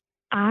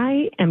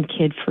 I am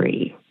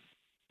kid-free.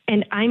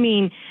 And I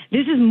mean,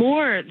 this is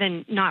more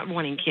than not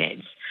wanting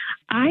kids.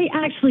 I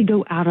actually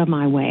go out of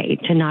my way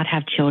to not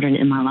have children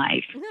in my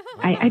life.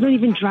 I don't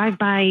even drive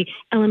by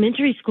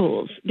elementary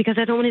schools because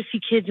I don't want to see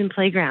kids in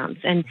playgrounds.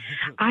 And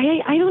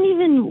I don't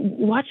even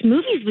watch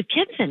movies with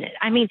kids in it.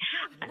 I mean,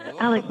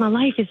 Alex, my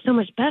life is so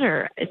much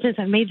better since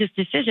I've made this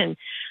decision.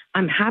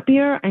 I'm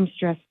happier. I'm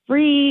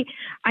stress-free.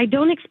 I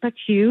don't expect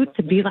you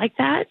to be like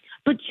that.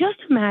 But just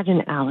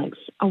imagine, Alex,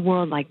 a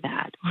world like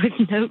that with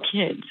no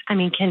kids. I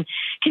mean, can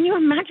you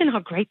imagine how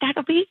great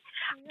that'll be?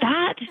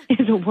 That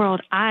is a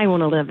world I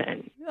want to live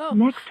in. Oh.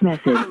 Next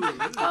message.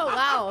 Oh,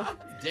 wow.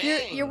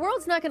 Your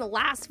world's not going to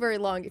last very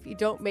long if you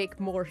don't make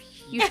more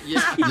huge.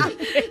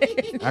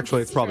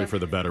 Actually, it's probably for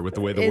the better with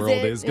the way the Is world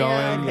it? is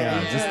going.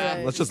 Yeah,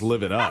 Yeah, let's just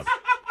live it up.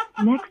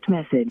 Next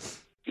message.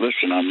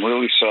 Listen, I'm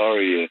really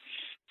sorry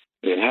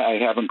I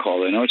haven't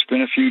called. I know it's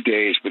been a few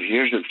days, but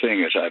here's the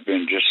thing: is I've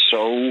been just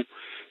so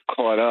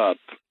caught up.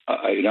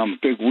 I'm a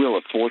big Wheel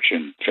of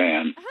Fortune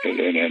fan,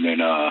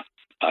 and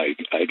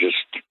I just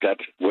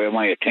that's where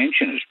my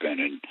attention has been.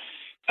 And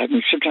I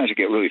mean, sometimes I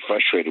get really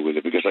frustrated with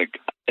it because, like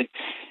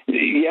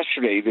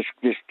yesterday,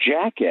 this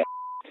jackass,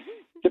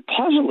 the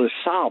puzzle is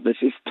solved.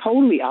 It's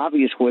totally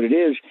obvious what it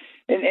is,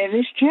 and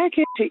this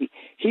jackass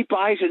he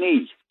buys an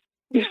E.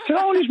 He's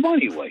throwing his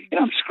money away, and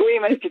I'm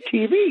screaming at the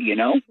TV. You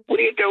know, what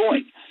are you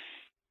doing?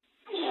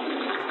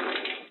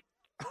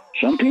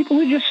 Some people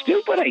are just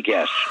stupid, I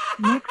guess.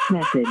 Next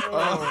message.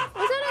 Was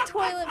that a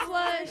toilet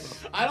flush?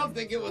 I don't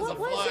think it was a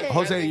flush.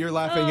 Jose, you're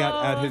laughing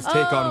at his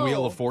take on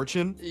Wheel of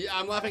Fortune? Yeah,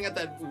 I'm laughing at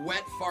that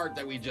wet fart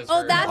that we just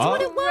Oh, heard. that's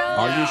what it was?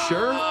 Are you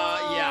sure?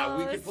 Yeah,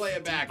 we could play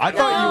it back. I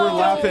thought you were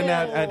laughing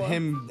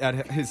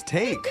at his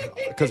take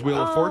because Wheel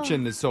of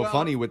Fortune is so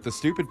funny with the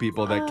stupid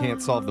people that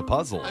can't solve the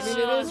puzzles. I mean,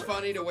 it is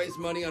funny to waste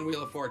money on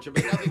Wheel of Fortune,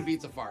 but nothing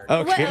beats a fart.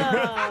 Okay.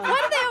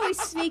 Why do they always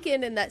sneak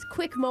in that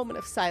quick moment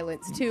of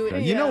silence, too?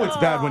 You know it's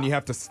bad when you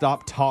have to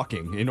stop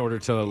talking in order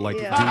to do your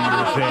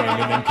thing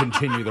and then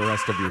continue the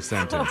rest of your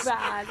sentence.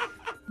 bad.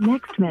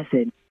 Next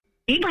message.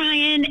 Hey,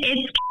 Brian.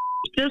 It's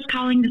just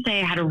calling to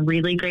say I had a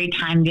really great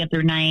time the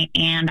other night,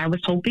 and I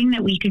was hoping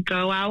that we could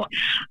go out.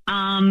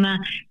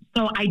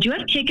 So I do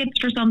have tickets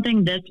for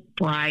something this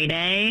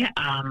Friday.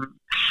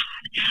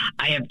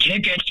 I have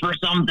tickets for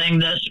something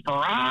this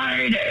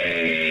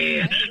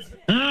Friday.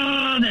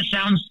 Oh, this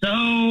sounds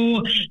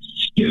so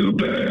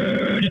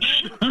stupid.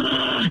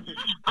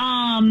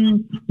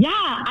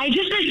 Yeah,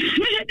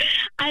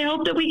 I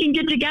hope that we can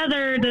get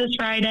together this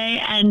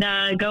Friday and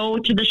go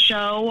to the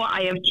show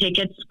I have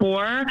tickets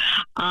for.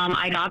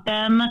 I got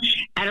them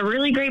at a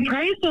really great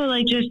price, so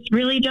I just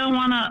really don't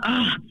want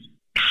to...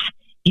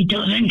 He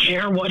doesn't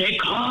care what it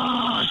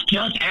costs.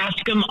 Just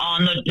ask him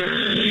on the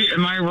day.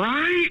 Am I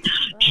right?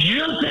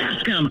 Just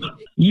ask him.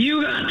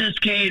 You got this,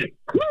 Kate.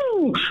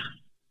 Woo!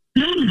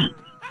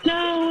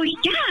 So,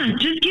 yeah,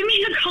 just give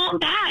me a call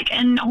back,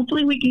 and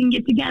hopefully we can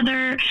get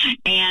together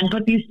and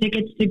put these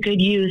tickets to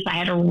good use. I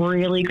had a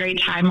really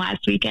great time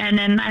last weekend,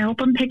 and I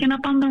hope I'm picking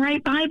up on the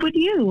right vibe with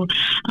you.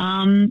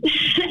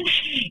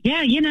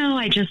 Yeah,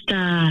 I just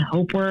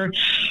hope we're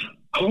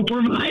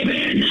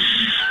vibing.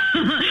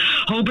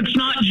 Hope it's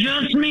not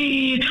just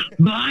me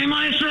by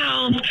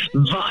myself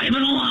vibing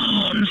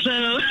alone.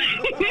 So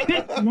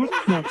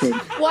next message.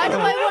 Why do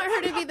I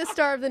want her to be the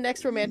star of the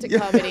next romantic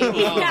comedy?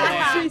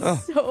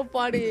 She's so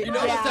funny. You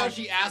notice how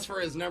she asked for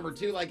his number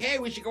too? Like, hey,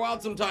 we should go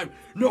out sometime.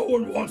 No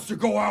one wants to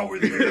go out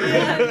with you.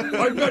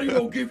 I bet he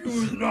won't give you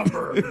his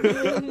number.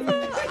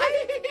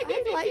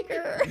 I like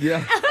her.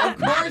 Yeah. Of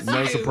course.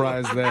 No you.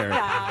 surprise there.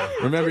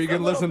 Remember, you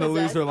can listen to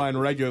Loser Line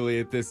regularly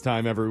at this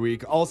time every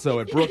week. Also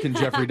at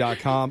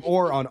brookandjeffrey.com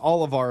or on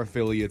all of our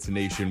affiliates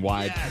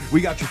nationwide.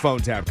 We got your phone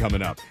tap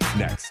coming up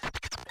next.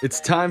 It's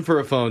time for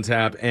a phone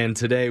tap, and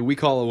today we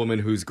call a woman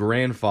whose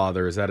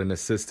grandfather is at an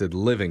assisted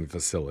living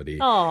facility.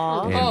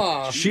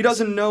 Aww. And she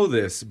doesn't know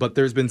this, but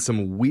there's been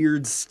some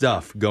weird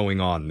stuff going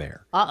on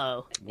there.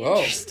 Uh-oh. Whoa.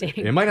 Interesting.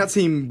 It might not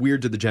seem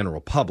weird to the general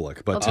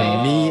public, but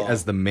to me,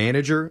 as the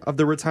manager of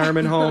the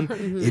retirement home,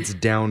 it's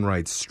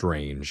downright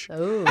strange.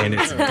 Ooh. And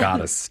it's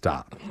gotta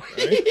stop.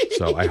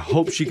 So I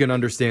hope she can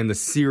understand the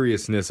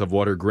seriousness of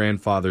what her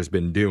grandfather's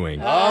been doing.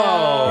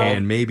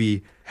 And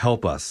maybe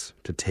help us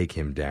to take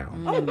him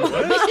down.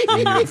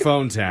 In your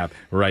phone tap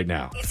right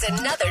now. It's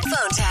another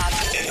phone tap.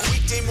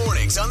 Weekday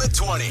mornings on the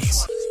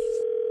 20s.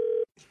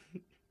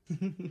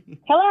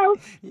 Hello?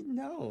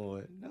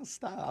 No,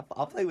 stop.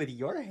 I'll play with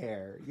your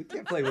hair. You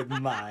can't play with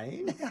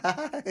mine.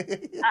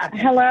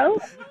 Hello?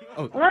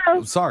 Oh,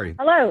 Hello? sorry.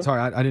 Hello?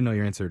 Sorry, I didn't know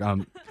you answered.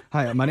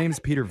 Hi, my name's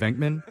Peter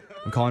Venkman.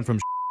 I'm calling from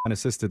an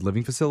assisted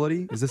living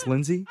facility. Is this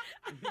Lindsay?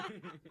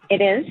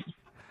 It is.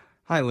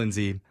 Hi,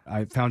 Lindsay.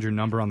 I found your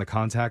number on the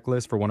contact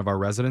list for one of our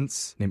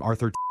residents named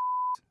Arthur.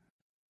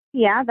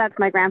 Yeah, that's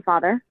my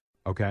grandfather.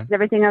 Okay. Is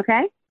everything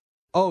okay?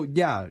 Oh,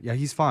 yeah,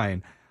 he's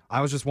fine.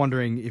 I was just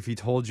wondering if he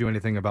told you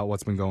anything about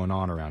what's been going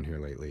on around here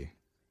lately.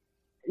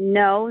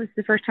 No, this is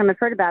the first time I've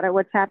heard about it.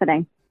 What's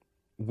happening?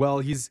 Well,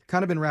 he's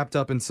kind of been wrapped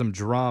up in some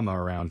drama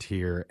around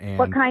here. And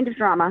What kind of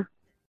drama?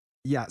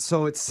 Yeah,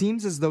 so it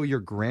seems as though your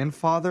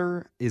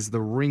grandfather is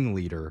the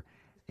ringleader,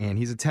 and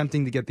he's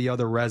attempting to get the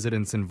other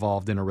residents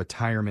involved in a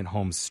retirement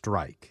home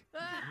strike.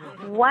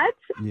 What?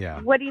 Yeah.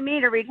 What do you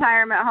mean a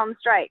retirement home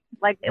strike?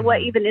 Like,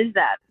 what even is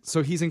that?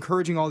 So he's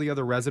encouraging all the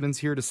other residents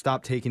here to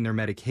stop taking their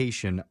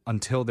medication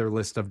until their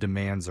list of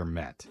demands are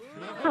met.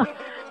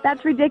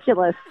 That's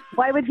ridiculous.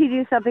 Why would he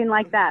do something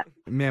like that?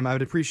 Ma'am, I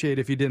would appreciate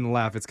if you didn't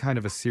laugh. It's kind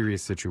of a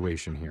serious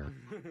situation here.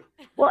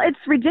 Well, it's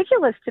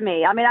ridiculous to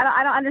me. I mean,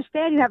 I don't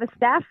understand. You have a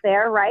staff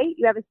there, right?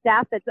 You have a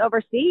staff that's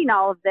overseeing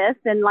all of this,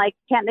 and, like,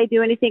 can't they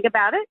do anything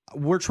about it?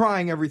 We're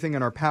trying everything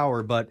in our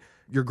power, but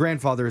your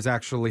grandfather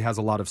actually has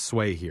a lot of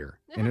sway here.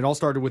 And it all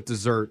started with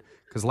dessert,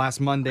 because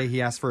last Monday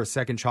he asked for a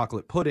second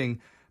chocolate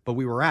pudding, but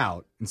we were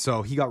out. And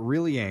so he got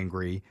really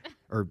angry,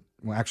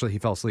 well, actually, he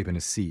fell asleep in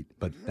his seat.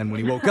 But then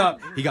when he woke up,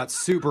 he got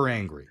super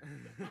angry.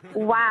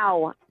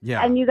 Wow.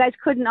 Yeah. And you guys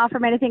couldn't offer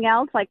him anything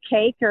else, like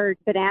cake or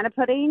banana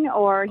pudding,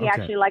 or he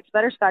actually likes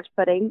butterscotch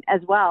pudding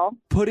as well?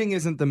 Pudding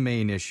isn't the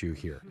main issue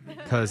here,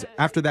 because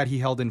after that he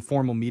held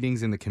informal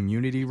meetings in the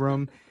community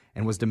room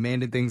and was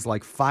demanding things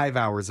like 5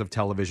 hours of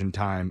television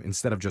time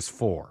instead of just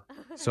 4.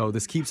 So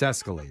this keeps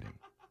escalating.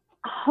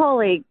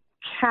 Holy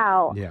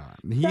cow. Yeah.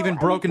 He even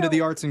broke into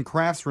the arts and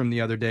crafts room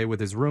the other day with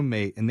his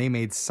roommate, and they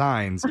made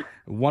signs.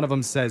 One of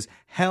them says,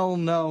 "Hell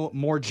no,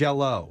 more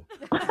Jell-O."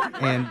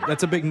 And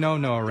that's a big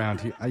no-no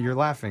around here. You're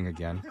laughing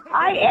again.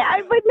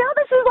 But no,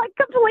 this is like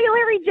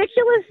completely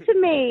ridiculous to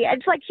me.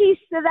 It's like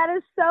that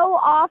is so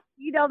off,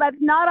 that's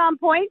not on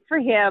point for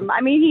him. I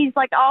mean, he's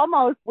like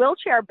almost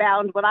wheelchair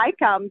bound when I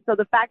come. So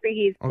the fact that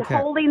he's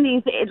holding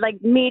these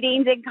like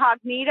meetings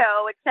incognito,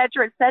 et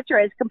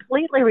cetera, is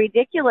completely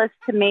ridiculous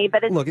to me.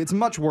 But Look, it's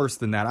much worse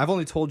than that. I've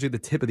only told you the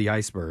tip of the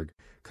iceberg,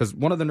 because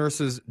one of the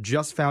nurses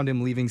just found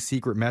him leaving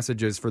secret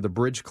messages for the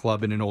bridge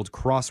club in an old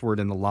crossword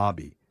in the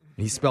lobby.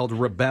 He spelled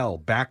rebel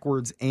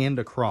backwards and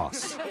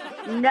across.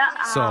 No,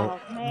 So,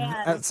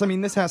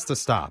 man. This has to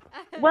stop.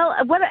 Well,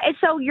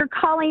 so you're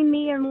calling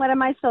me, and what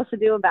am I supposed to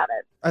do about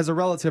it? As a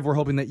relative, we're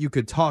hoping that you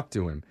could talk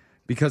to him,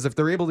 because if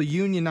they're able to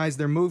unionize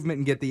their movement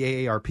and get the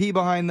AARP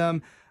behind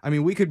them,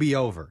 we could be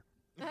over.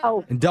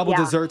 Oh, and double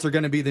desserts are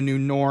going to be the new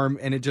norm,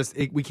 and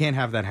we can't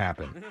have that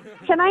happen.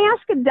 Can I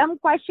ask a dumb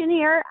question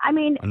here?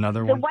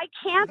 Another one? Why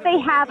can't they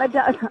have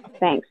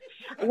thanks.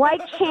 Why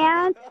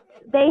can't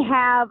they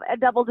have a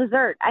double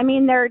dessert?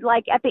 They're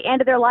like at the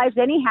end of their lives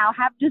anyhow.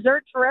 Have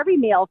dessert for every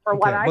meal for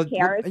what I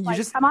care. It's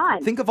like, come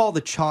on. Think of all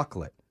the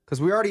chocolate, because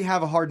we already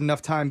have a hard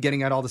enough time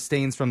getting at all the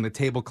stains from the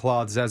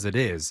tablecloths as it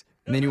is.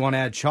 And then you want to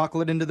add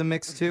chocolate into the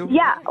mix too?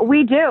 Yeah,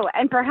 we do.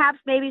 And perhaps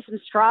maybe some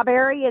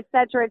strawberry, et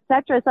cetera, et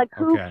cetera. It's like,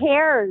 who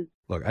cares?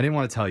 Look, I didn't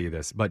want to tell you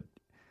this, but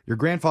your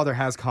grandfather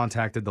has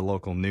contacted the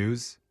local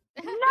news.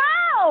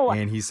 No!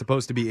 And he's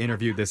supposed to be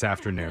interviewed this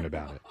afternoon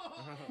about it.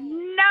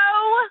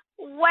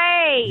 No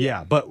way!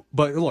 Yeah, but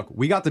look,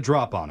 we got the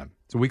drop on him.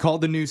 So we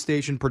called the news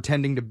station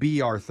pretending to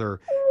be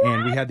Arthur,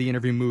 and we had the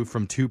interview moved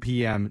from 2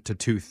 p.m. to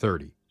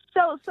 2:30.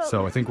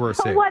 So I think we're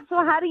safe. What? So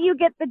how do you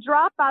get the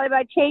drop on it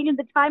by changing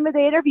the time of the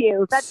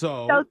interview? That's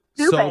so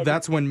stupid. So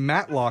that's when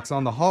Matlock's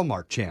on the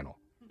Hallmark Channel.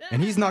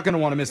 And he's not going to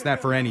want to miss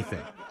that for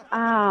anything.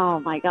 Oh,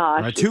 my gosh.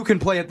 All right, 2 can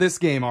play at this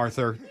game,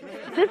 Arthur.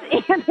 This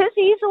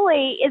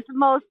easily is the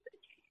most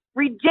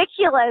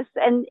ridiculous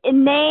and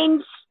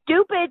inane,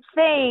 stupid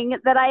thing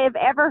that I have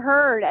ever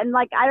heard. And,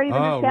 I don't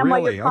even understand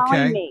why you're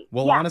calling me.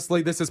 Well,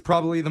 honestly, this is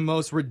probably the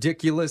most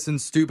ridiculous and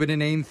stupid,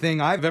 inane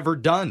thing I've ever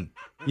done.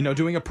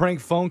 Doing a prank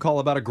phone call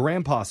about a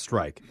grandpa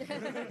strike.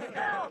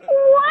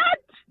 What?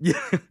 Yeah.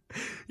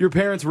 Your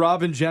parents,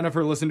 Rob and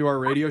Jennifer, listen to our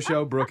radio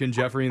show, Brooke and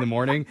Jeffrey in the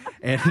Morning,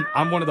 and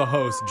I'm one of the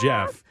hosts,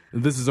 Jeff.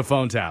 This is a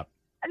phone tap.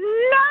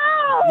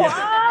 No!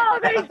 Yeah. Oh,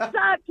 they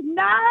suck.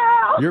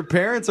 No! Your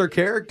parents are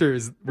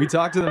characters. We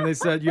talked to them. They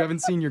said you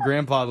haven't seen your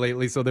grandpa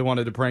lately, so they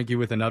wanted to prank you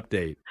with an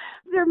update.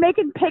 They're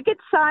making picket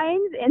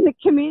signs in the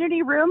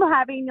community room,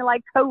 having,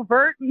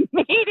 covert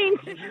meetings.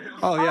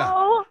 Oh, yeah.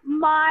 Oh,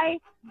 my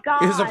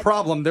God. Here's a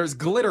problem. There's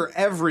glitter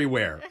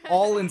everywhere,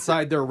 all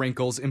inside their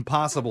wrinkles,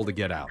 impossible to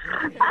get out.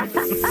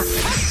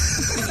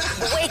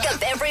 Wake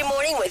up every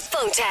morning with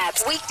phone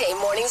taps. Weekday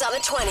mornings on the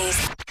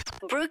 20s.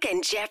 Brooke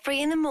and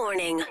Jeffrey in the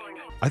morning.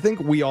 I think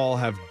we all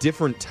have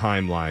different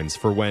timelines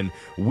for when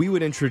we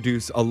would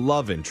introduce a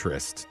love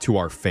interest to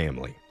our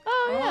family.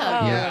 Oh,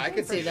 yeah. Yeah, I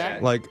could see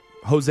that. Like,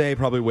 Jose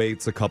probably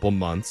waits a couple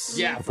months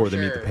before they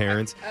meet the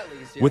parents. At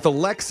least, With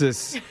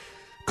Alexis,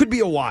 could be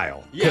a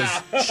while.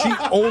 Because she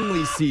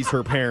only sees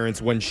her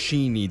parents when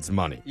she needs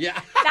money.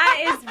 Yeah. That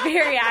is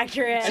very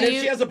accurate. And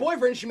if she has a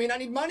boyfriend, she may not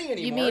need money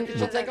anymore. You mean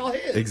she'll take all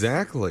his.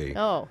 Exactly.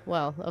 Oh,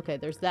 well, okay,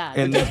 there's that.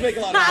 And It does make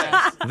a lot of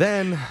sense.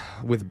 then,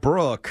 with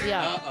Brooke,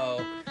 Yeah.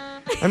 Uh-oh.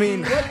 I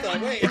mean,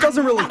 it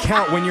doesn't really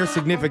count when your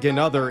significant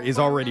other is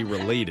already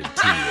related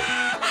to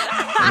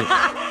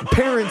you.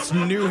 parents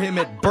knew him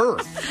at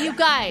birth. You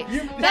guys,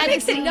 That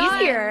makes it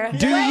easier.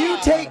 Do you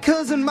take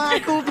cousin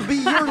Michael to be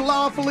your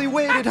lawfully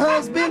wedded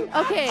husband?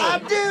 Okay. I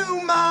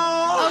do,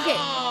 Mom.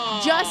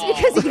 Okay, just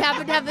because he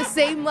happened to have the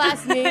same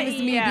last name as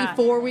me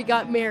before we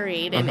got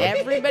married, and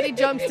everybody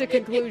jumps to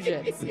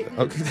conclusions.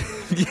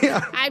 Okay.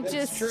 Yeah. I'm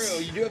just True,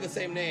 you do have the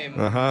same name.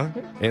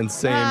 And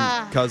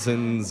same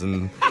cousins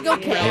and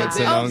Okay. aunts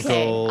and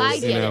uncles. I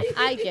get it.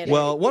 I get it.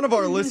 Well, one of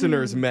our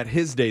listeners met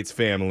his date's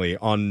family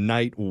on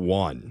night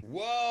 1.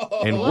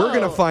 Whoa. And we're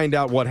going to find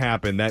out what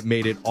happened that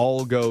made it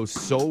all go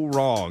so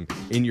wrong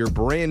in your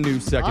brand new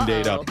second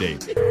date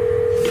update.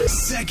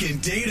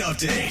 Second date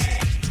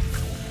update.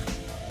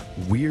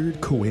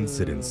 Weird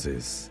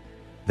coincidences.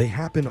 They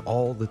happen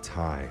all the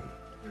time.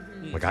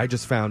 Like I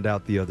just found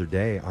out the other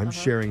day, I'm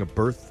sharing a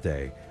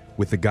birthday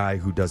with the guy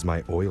who does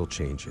my oil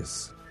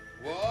changes.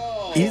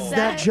 Whoa. Is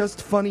that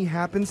just funny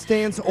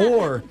happenstance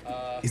or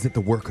is it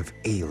the work of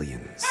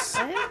aliens?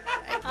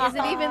 Is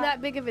it even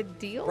that big of a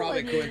deal?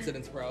 Probably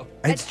coincidence, bro.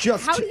 It's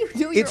just How do you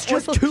do it's your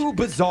just oil too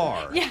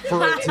bizarre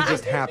for it to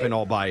just happen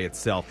all by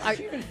itself. Did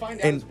you even find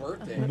out And his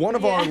birthday? one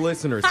of our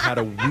listeners had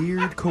a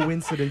weird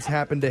coincidence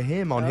happen to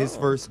him on his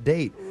first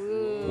date.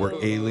 Were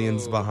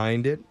aliens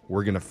behind it?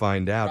 We're going to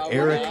find out. Probably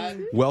Eric, not.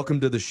 welcome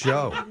to the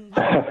show.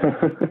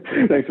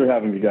 Thanks for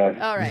having me, guys.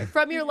 All right.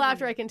 From your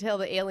laughter, I can tell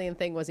the alien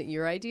thing wasn't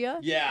your idea.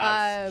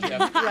 Yeah.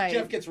 Jeff, right.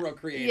 Jeff gets real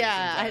creative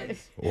Yeah.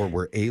 sometimes. Or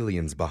were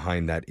aliens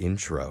behind that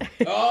intro?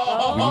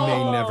 Oh. We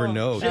may never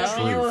know the Jeff,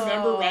 do you truth.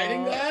 remember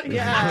writing that?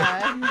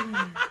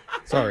 Yeah.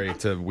 Sorry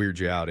to weird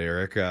you out,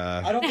 Eric.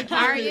 I don't think you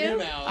Are figured you?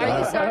 him out. Are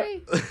you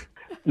sorry?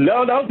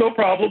 No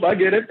problem. I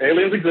get it.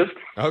 Aliens exist.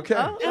 Okay.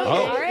 Oh, okay. Oh.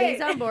 All right.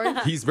 He's on board.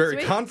 He's very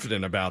Sweet.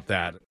 confident about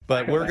that.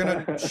 But we're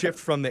going to shift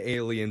from the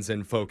aliens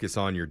and focus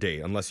on your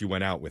date, unless you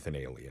went out with an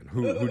alien.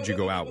 Who'd you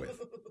go out with?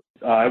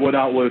 I went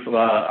out with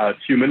a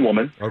human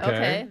woman.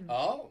 Okay.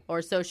 Oh.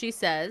 Or so she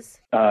says.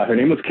 Her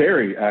name was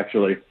Carrie,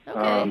 actually.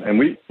 Okay. And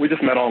we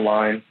just met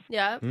online.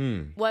 Yeah.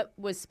 Hmm. What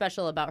was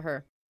special about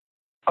her?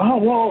 Oh,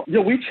 well,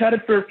 we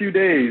chatted for a few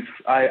days.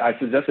 I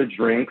suggested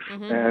drinks,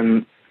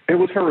 and it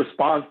was her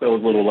response that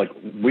was a little,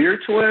 weird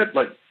to it.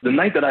 Like, the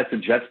night that I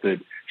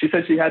suggested, she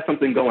said she had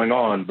something going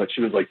on, but she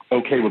was,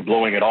 okay with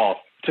blowing it off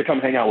to come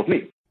hang out with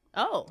me.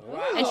 Oh.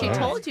 Wow. And she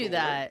told you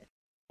that.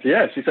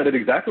 Yeah, she said it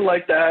exactly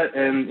like that,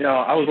 and,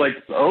 I was like,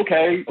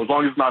 okay, as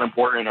long as it's not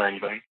important or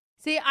anything.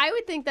 See, I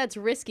would think that's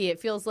risky. It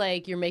feels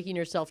like you're making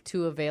yourself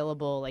too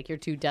available, like you're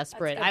too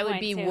desperate. That's a good I would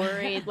point, be too.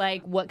 worried,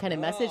 what kind of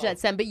message that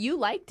sent, but you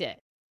liked it.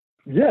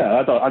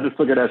 Yeah, I just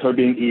took it as her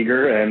being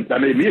eager, and that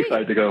made me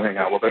excited to go hang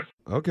out with her.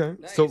 Okay.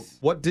 Nice. So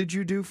what did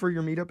you do for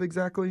your meetup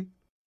exactly?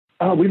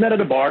 We met at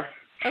a bar,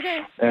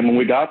 Okay. and when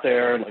we got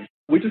there,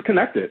 we just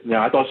connected.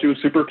 I thought she was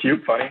super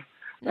cute, funny,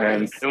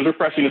 and Nice. it was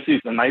refreshing to see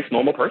a nice,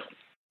 normal person.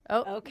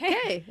 Oh,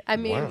 okay. I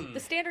mean, Wow. The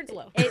standard's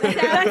low. it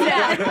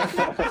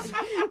sounds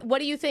What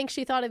do you think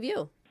she thought of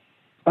you?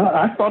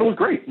 I thought it was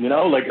great.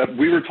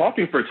 We were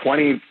talking for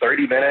 20,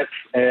 30 minutes,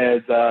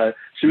 and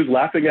she was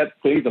laughing at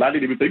things that I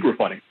didn't even think were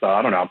funny. So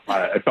I don't know.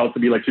 I felt to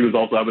be like she was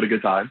also having a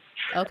good time.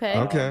 Okay.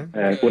 Okay.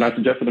 And when I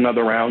suggested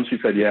another round, she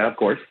said, yeah, of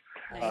course.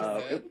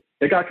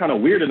 It got kind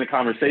of weird in the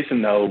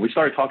conversation, though. We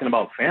started talking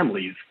about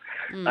families.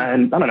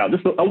 And I don't know,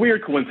 just a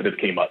weird coincidence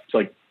came up. It's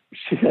like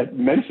she had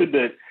mentioned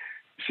that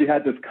she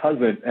had this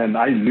cousin, and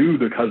I knew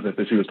the cousin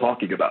that she was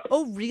talking about.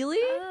 Oh, really?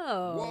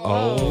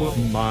 Oh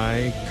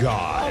my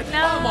God.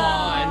 Come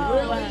on,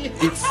 really?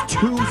 It's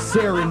too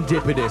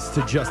serendipitous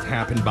to just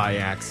happen by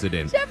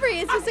accident. Jeffrey,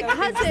 it's just a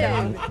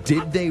cousin.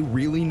 Did they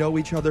really know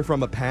each other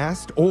from a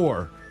past,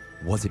 or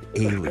was it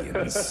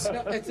aliens?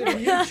 No, it's a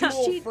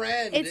mutual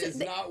friend. It's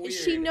not weird.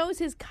 She knows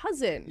his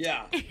cousin.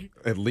 Yeah.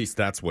 At least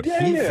that's what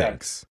Yeah, he yeah.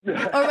 thinks.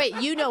 Oh, wait,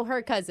 you know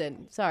her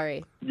cousin.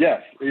 Sorry.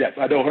 Yes,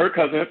 I know her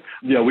cousin.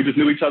 We just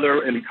knew each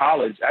other in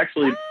college.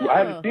 Actually, I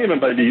haven't seen him in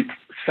maybe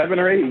 7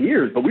 or 8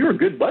 years, but we were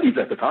good buddies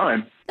at the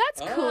time. That's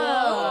cool.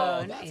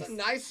 Oh, that's a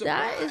nice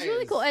surprise. That is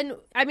really cool. And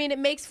I mean, it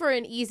makes for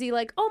an easy,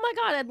 oh my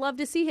God, I'd love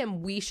to see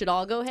him. We should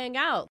all go hang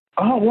out.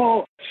 Oh,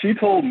 well, she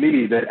told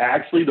me that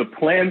actually the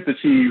plans that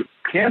she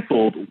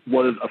canceled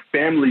was a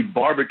family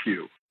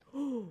barbecue.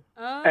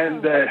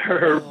 And that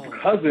her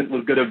cousin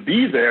was going to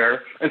be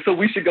there, and so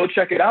we should go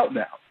check it out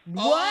now.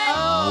 What?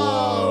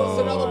 Oh,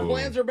 so now the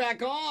plans are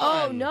back on.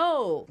 Oh,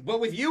 no. But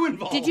with you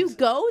involved. Did you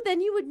go?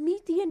 Then you would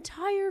meet the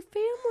entire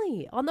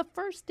family on the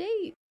first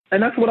date.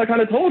 And that's what I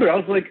kind of told her. I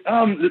was like,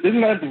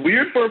 isn't that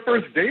weird for a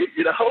first date?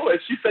 And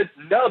she said,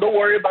 no, don't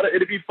worry about it.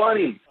 It'll be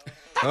funny.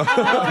 That'd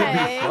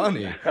be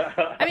funny.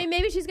 I mean,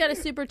 maybe she's got a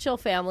super chill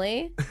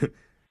family.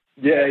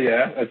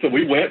 Yeah. And so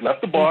we went,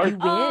 left the bar. You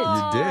win.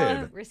 You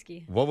did.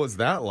 Risky. What was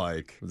that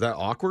like? Was that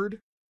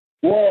awkward?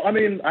 Well, I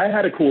mean, I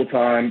had a cool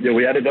time.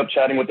 We ended up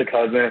chatting with the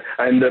cousin.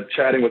 I ended up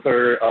chatting with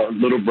her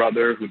little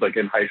brother, who's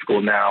in high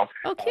school now.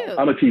 Oh, cute.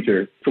 I'm a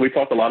teacher, so we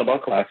talked a lot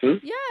about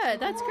classes. Yeah,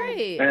 that's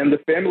great. And the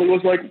family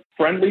was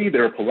friendly. They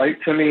were polite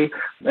to me,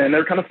 and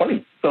they're kind of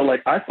funny. So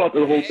I thought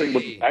the whole thing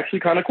was actually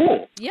kind of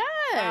cool. Yeah.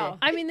 Wow.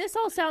 I mean, this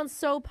all sounds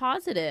so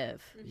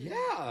positive.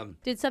 Yeah.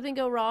 Did something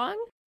go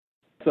wrong?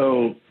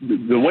 So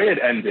the way it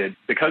ended,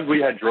 because we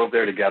had drove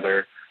there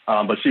together,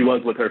 but she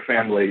was with her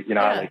family,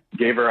 I like,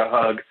 gave her a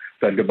hug,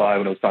 said goodbye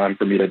when it was time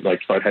for me to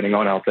like start heading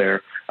on out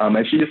there.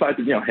 And she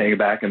decided to, hang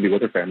back and be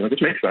with her family,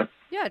 which makes sense.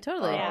 Yeah,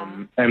 totally.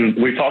 And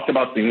we talked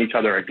about seeing each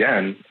other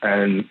again,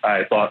 and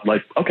I thought,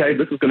 like, okay,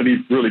 this is going to be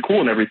really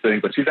cool and everything,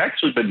 but she's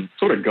actually been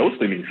sort of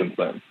ghosting me since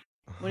then.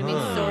 What do you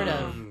mean, sort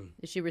of?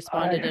 Has she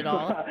responded at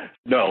all?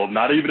 No,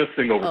 not even a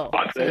single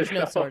response. So there's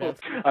no sort of.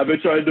 I've been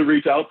trying to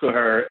reach out to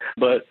her,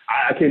 but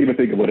I can't even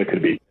think of what it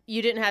could be.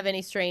 You didn't have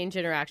any strange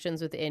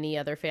interactions with any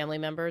other family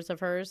members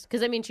of hers?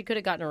 Because, I mean, she could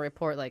have gotten a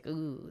report like,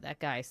 ooh, that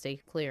guy, stay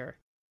clear.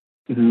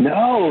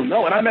 No.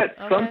 And I met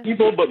some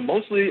people, but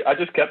mostly I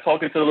just kept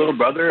talking to the little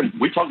brother, and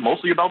we talked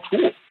mostly about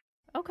school.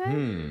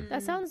 Okay.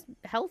 That sounds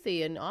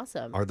healthy and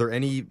awesome. Are there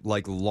any,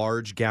 like,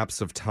 large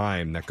gaps of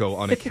time that go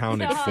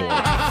unaccounted for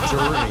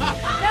during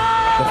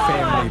the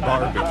family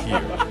barbecue?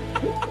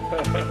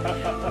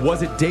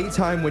 Was it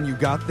daytime when you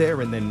got there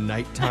and then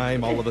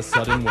nighttime all of a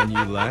sudden when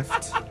you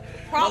left?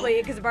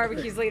 Probably because the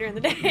barbecue's later in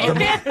the day.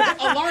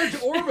 A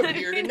large orb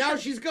appeared, and now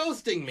she's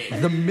ghosting me.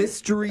 The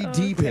mystery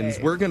deepens.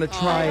 We're going to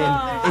try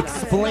and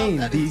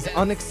explain these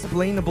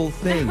unexplainable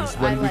things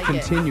when we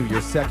continue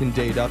your second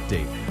date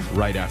update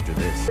right after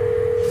this.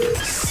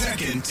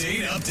 Second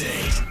date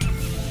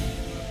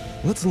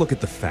update. Let's look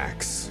at the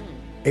facts.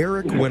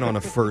 Eric went on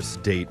a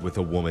first date with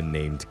a woman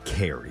named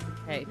Carrie.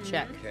 Hey,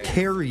 check.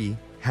 Carrie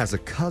has a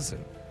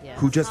cousin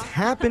who just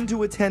happened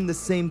to attend the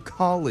same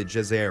college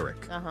as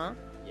Eric. Uh-huh.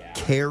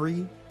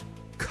 Carrie,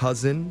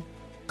 cousin,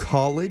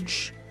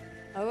 college.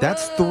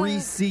 That's 3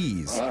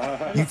 C's.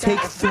 You take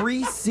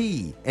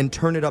 3C and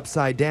turn it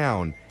upside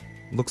down.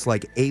 Looks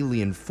like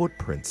alien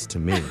footprints to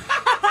me.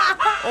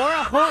 Or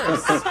a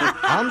horse.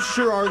 I'm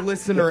sure our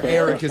listener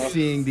Eric is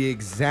seeing the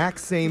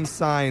exact same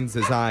signs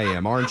as I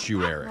am, aren't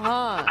you, Eric?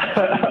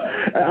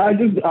 I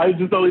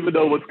just don't even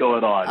know what's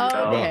going on.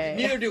 Okay.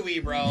 Neither do we,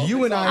 bro.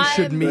 You and I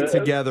should meet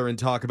together and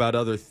talk about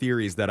other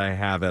theories that I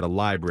have at a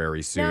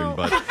library soon,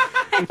 but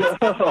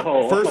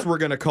first we're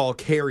going to call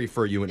Carrie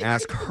for you and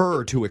ask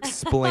her to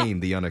explain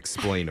the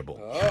unexplainable.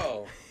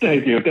 Oh.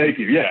 Thank you.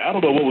 Yeah, I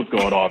don't know what was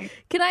going on.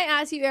 Can I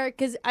ask you, Eric,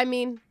 because, I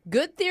mean,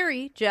 good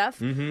theory,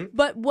 Jeff,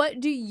 but what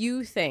do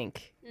you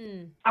think?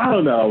 I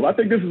don't know. I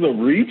think this is a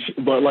reach,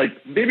 but, like,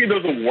 maybe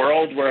there's a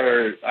world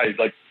where I,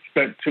 like,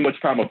 spent too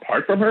much time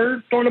apart from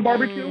her during the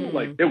barbecue.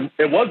 Like,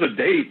 it was a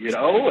date,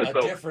 A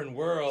different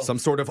world. Some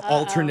sort of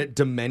alternate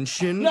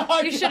dimension? No,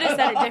 you should have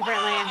said it differently.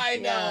 I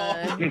know.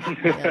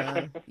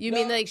 Yeah. You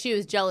mean like she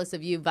was jealous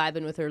of you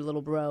vibing with her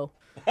little bro?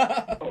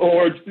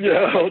 Or,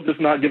 just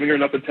not giving her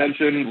enough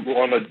attention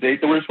on a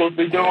date that we're supposed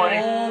to be doing.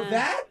 Oh,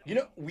 that?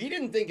 We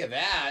didn't think of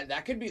that.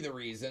 That could be the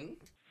reason.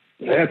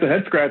 Yeah, it's a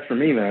head scratch for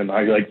me, man.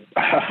 I really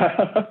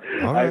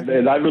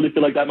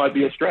feel like that might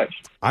be a stretch.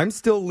 I'm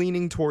still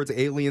leaning towards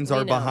aliens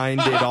are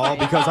behind it all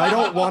because I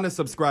don't want to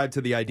subscribe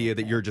to the idea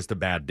that you're just a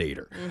bad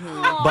dater.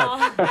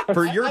 But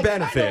for your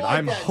benefit,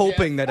 I'm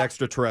hoping that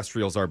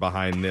extraterrestrials are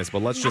behind this,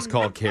 but let's just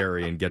call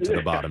Carrie and get to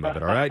the bottom of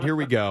it. All right, here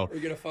we go.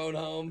 We're going to phone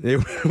home. We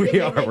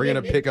are. We're going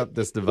to pick up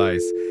this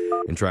device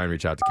and try and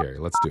reach out to Carrie.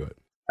 Let's do it.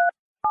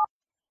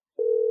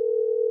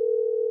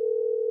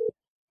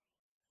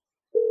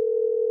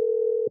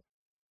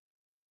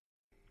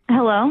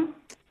 Hello?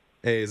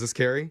 Hey, is this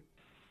Carrie?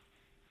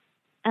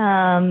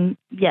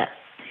 Yes.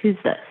 Who's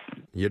this?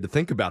 You had to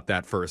think about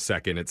that for a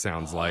second, it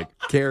sounds like.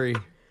 Carrie,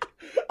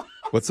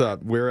 what's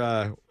up? We're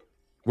a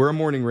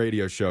morning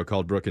radio show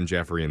called Brooke and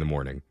Jeffrey in the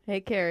Morning. Hey,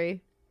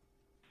 Carrie.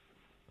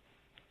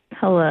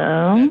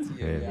 Hello?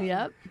 Hey.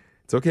 Yep.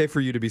 It's okay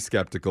for you to be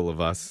skeptical of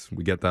us.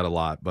 We get that a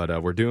lot.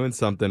 But we're doing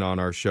something on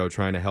our show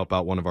trying to help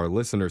out one of our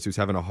listeners who's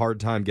having a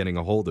hard time getting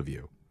a hold of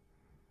you.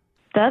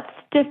 That's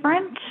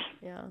different.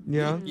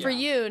 Yeah. For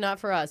you, not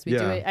for us. We do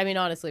Yeah. it. I mean,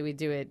 honestly, we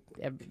do it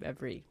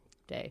every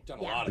day.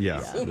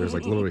 There's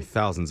like literally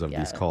thousands of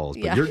these calls,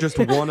 but Yeah. you're just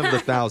one of the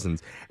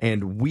thousands.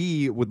 And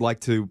we would like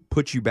to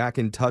put you back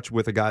in touch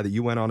with a guy that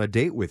you went on a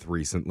date with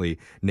recently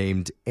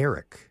named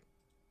Eric.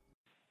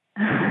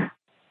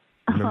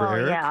 Remember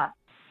Eric? Yeah.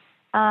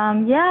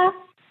 Yeah.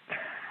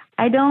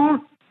 I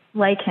don't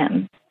like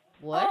him.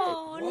 What?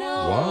 Oh, no.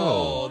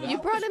 Whoa. You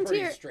brought him to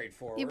your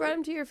straightforward. You brought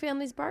him to your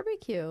family's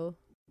barbecue.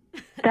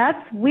 That's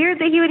weird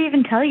that he would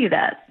even tell you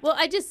that. Well,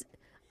 I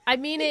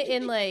mean it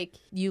in like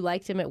you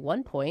liked him at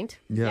one point.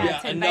 Yeah.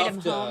 To invite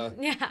him home.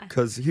 Yeah.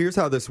 Because here's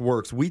how this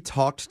works. We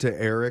talked to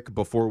Eric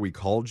before we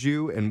called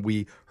you, and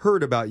we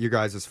heard about your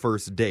guys'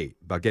 first date,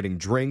 about getting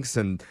drinks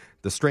and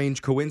the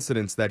strange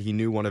coincidence that he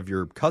knew one of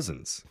your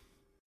cousins.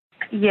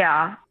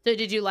 Yeah. So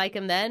did you like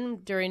him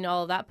then during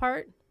all of that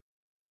part?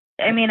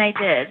 I mean, I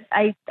did.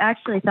 I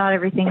actually thought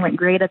everything went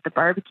great at the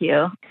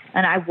barbecue,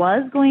 and I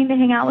was going to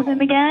hang out with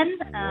him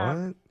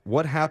again.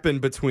 What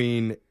happened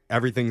between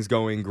everything's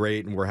going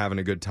great and we're having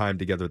a good time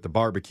together at the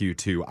barbecue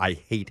to I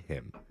hate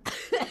him?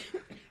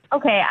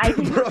 Okay, I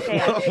think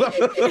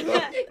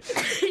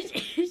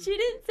She She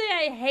didn't say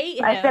I hate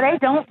him. I said I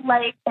don't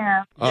like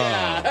him.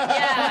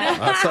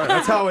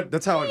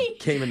 That's how it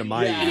came into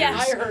my ears. Yeah,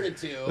 I heard it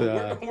too.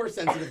 Yeah. We're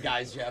sensitive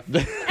guys, Jeff.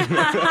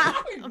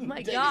 Oh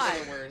my God.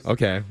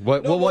 Okay.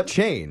 What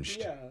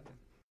changed?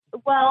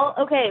 Well,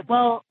 okay.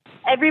 Well,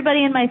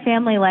 everybody in my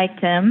family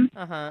liked him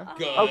a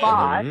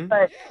lot, Mhm.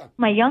 but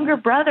my younger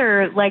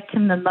brother liked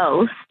him the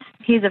most.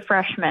 He's a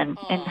freshman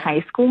in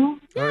high school.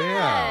 Oh,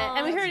 yeah.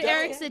 And we heard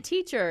Eric's a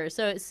teacher,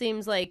 so it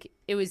seems like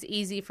it was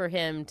easy for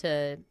him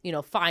to,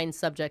 find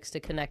subjects to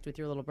connect with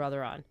your little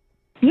brother on.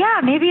 Yeah,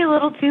 maybe a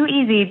little too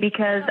easy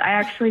because I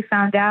actually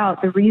found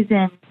out the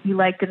reason he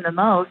liked him the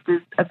most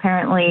is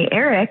apparently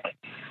Eric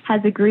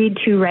has agreed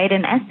to write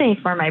an essay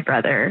for my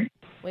brother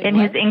in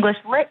his English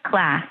lit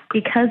class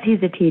because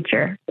he's a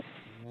teacher.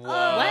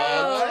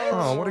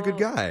 Oh, what a good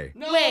guy.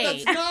 No,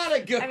 that's not a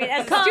good. I mean,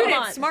 as a Come student,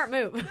 on. smart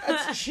move.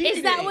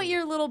 Is that what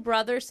your little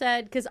brother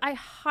said? Because I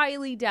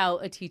highly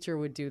doubt a teacher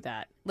would do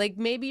that. Like,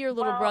 maybe your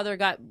little brother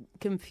got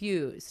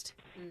confused.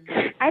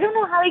 I don't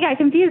know how he got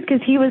confused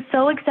because he was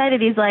so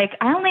excited. He's like,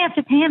 I only have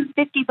to pay him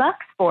 $50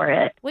 for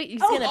it. Wait,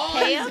 he's going to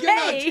pay him? He's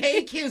gonna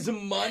take his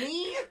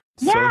money?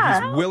 So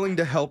he's willing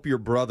to help your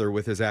brother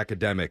with his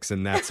academics,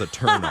 and that's a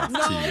turnoff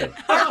to you.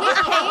 Are we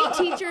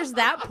paying teachers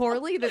that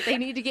poorly that they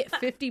need to get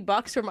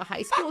 $50 from a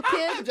high school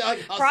kid?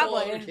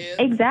 Probably.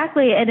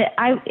 Exactly. And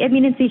I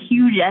mean, it's a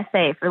huge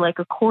essay for like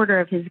a quarter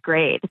of his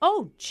grade.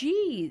 Oh,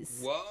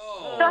 jeez.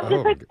 Whoa. So I'm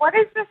just like, what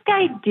is this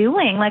guy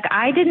doing? Like,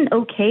 I didn't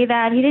okay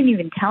that. He didn't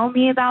even tell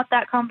me about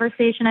that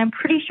conversation. I'm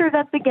pretty sure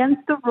that's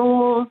against the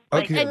rules.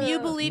 Okay. And you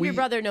believe your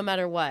brother no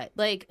matter what.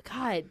 Like,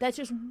 God, that's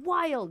just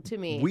wild to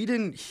me. We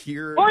didn't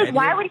hear. Well, any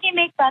why of- would he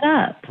make that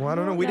up? Well, I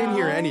don't know. We didn't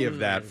hear any of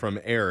that from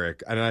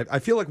Eric. And I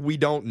feel like we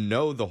don't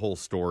know the whole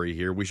story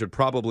here. We should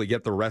probably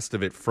get the rest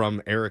of it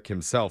from Eric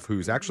himself,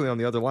 who's actually on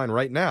the other line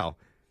right now.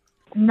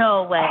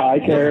 No way. Hi,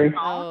 Carrie.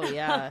 Oh,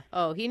 yeah.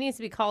 Oh, he needs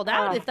to be called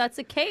out if that's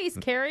the case,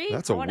 Carrie.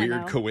 That's a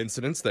weird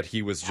coincidence that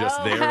he was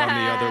just there on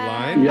the other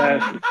line.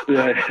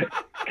 Yes,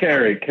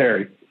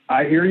 Carrie.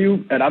 I hear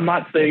you, and I'm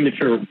not saying that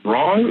you're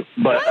wrong,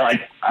 but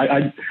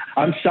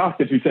I'm shocked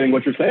that you're saying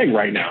what you're saying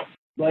right now.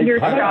 Like, You're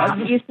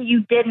shocked.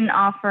 You didn't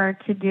offer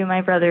to do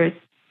my brother's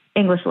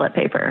English lit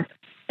paper.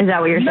 Is that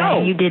what you're No.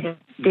 saying? You didn't.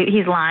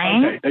 He's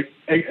lying? Okay,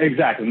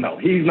 exactly. No,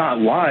 he's not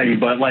lying,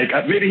 but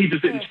maybe he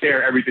just didn't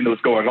share everything that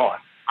was going on.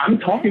 I'm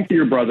talking to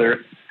your brother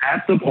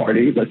at the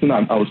party. Listen,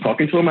 I was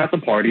talking to him at the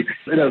party.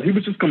 He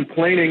was just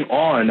complaining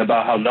on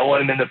about how no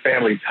one in the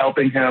family is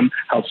helping him,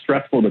 how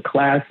stressful the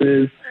class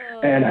is,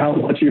 and how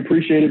much he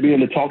appreciated being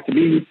to talk to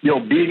me,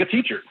 being a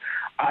teacher.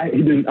 I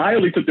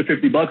only took the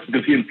 $50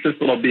 because he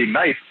insisted on being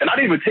nice, and I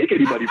didn't even take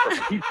anybody from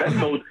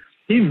him.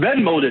 He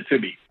Venmo'd it to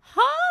me.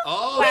 Huh?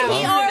 Oh,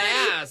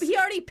 Wait, he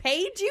already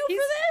paid you for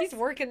this? He's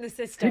working the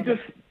system.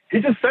 He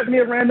just sent me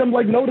a random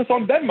notice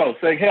on Venmo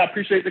saying, "Hey, I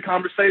appreciate the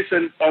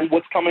conversation on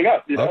what's coming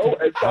up." You know,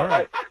 Okay. And so All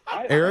right.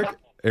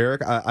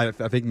 Eric, I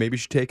think maybe you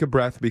should take a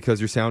breath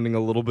because you're sounding a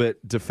little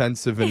bit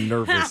defensive and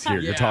nervous here.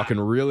 You're talking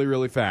really,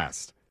 really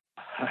fast.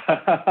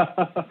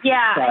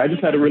 Yeah. Sorry, I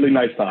just had a really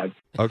nice time.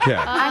 Okay.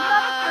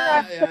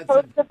 I'm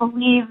supposed to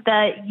believe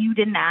that you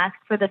didn't ask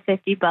for the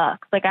 $50.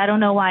 Like, I don't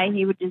know why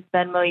he would just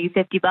Venmo you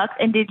 $50.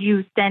 And did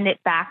you send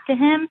it back to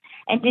him?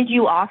 And did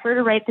you offer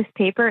to write this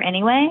paper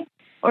anyway?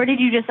 Or did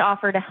you just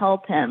offer to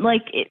help him?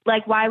 Like,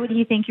 why would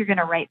he think you're going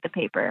to write the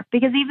paper?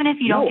 Because even if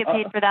you don't get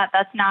paid for that,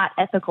 that's not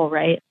ethical,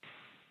 right?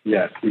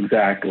 Yes,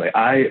 exactly.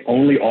 I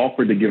only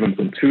offered to give him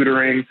some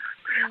tutoring.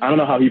 I don't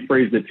know how he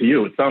phrased it to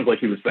you. It sounds like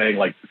he was saying,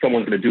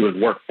 someone's going to do his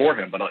work for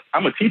him. But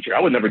I'm a teacher.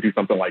 I would never do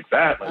something like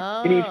that.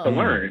 He needs to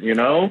learn,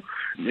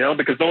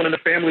 because no one in the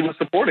family was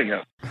supporting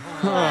him.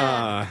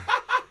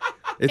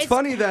 It's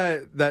funny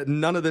that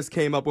none of this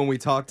came up when we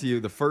talked to you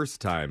the first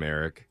time,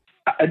 Eric.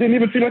 It didn't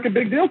even seem like a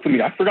big deal to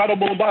me. I forgot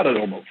all about it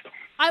almost.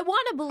 I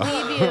want to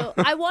believe you.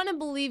 I want to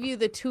believe you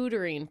the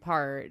tutoring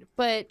part,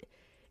 but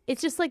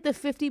it's just like the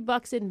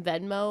 $50 in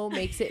Venmo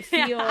makes it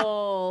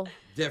feel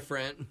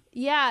different.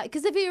 Yeah,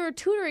 because if you were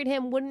tutoring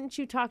him, wouldn't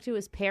you talk to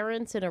his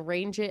parents and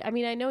arrange it? I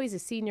mean, I know he's a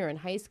senior in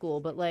high school,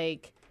 but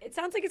it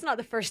sounds like it's not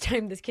the first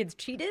time this kid's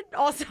cheated.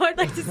 Also, I'd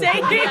like to say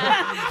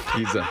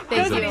He's a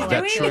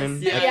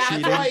veteran Yeah, at that's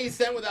cheating. why he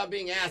sent without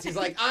being asked. He's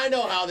like, I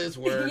know how this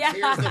works. Yeah.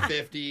 Here's the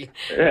 50.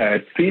 Yeah,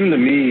 it seemed to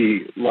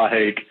me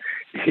like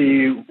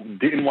he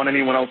didn't want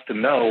anyone else to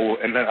know,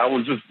 and that I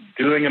was just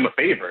doing him a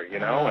favor,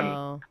 and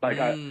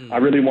I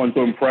really wanted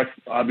to impress,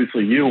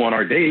 obviously, you on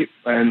our date,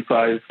 and so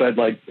I said,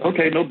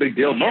 okay, no big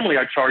deal. Normally,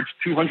 I charge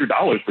 $200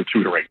 for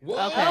tutoring.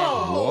 Okay.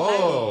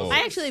 Whoa. I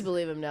actually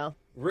believe him now.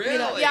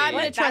 Really? Yeah, I'm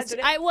going to trust.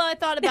 I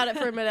thought about it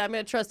for a minute. I'm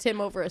going to trust him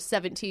over a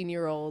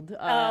 17-year-old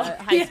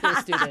high school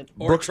student.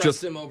 Or Brooks trust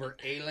just- him over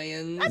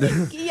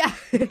aliens. Yeah.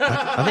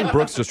 I think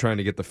Brooke's just trying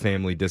to get the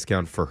family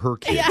discount for her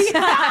kids.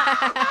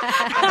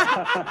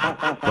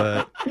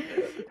 But,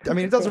 I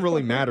mean, it doesn't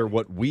really matter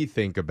what we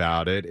think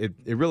about it.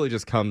 It really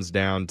just comes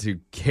down to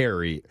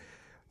Carrie.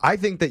 I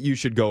think that you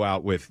should go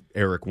out with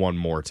Eric one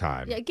more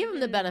time. Yeah, give him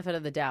the benefit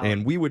of the doubt.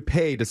 And we would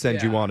pay to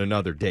send you on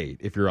another date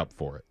if you're up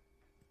for it.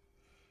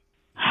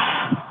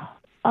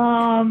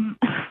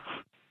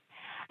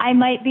 I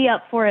might be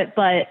up for it,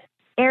 but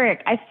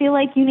Eric, I feel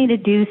like you need to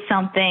do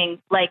something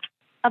like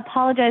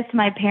apologize to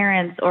my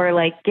parents or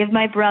like give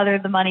my brother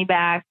the money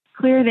back,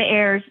 clear the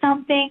air,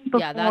 something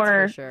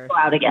before go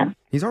out again.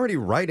 He's already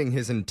writing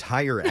his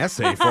entire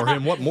essay for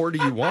him. What more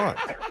do you want?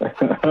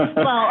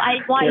 Well, I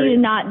want you to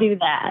not do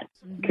that.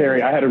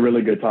 Carrie, I had a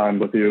really good time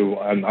with you.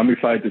 I'm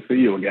excited to see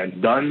you again.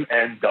 Done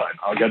and done.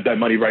 I'll get that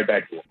money right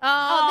back to him.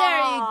 Oh, there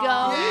you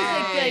go.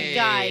 He's a good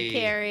guy,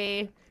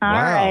 Carrie.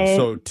 Wow.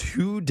 So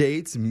 2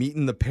 dates,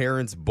 meeting the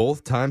parents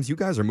both times. You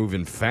guys are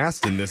moving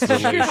fast in this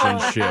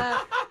relationship.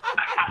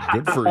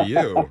 Good for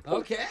you.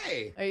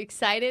 Okay. Are you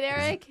excited,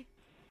 Eric?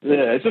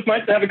 Yeah, it's just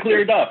nice to have it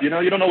cleared up. You know,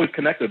 you don't always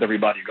connect with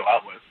everybody you go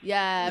out with.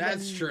 Yeah.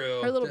 That's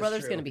true. Her little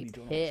brother's going to be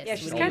pissed. Yeah,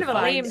 she's kind of a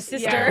lame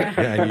sister.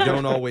 Yeah, you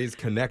don't always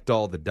connect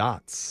all the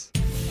dots.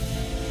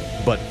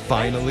 But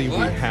finally, we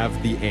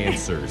have the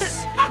answers.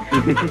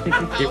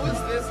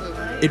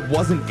 It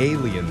wasn't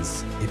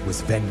aliens. It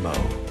was Venmo.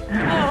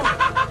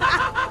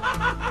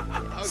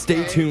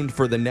 Stay tuned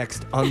for the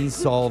next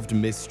Unsolved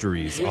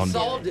Mysteries. We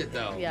solved it,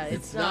 though. Yeah,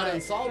 it's not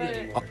unsolved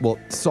anymore. Well,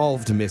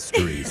 Solved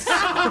Mysteries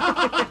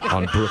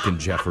on Brooke and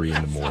Jeffrey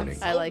in the morning.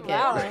 I like it.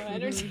 Wow,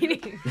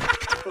 entertaining.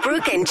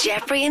 Brooke and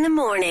Jeffrey in the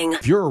morning.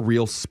 If you're a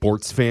real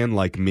sports fan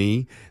like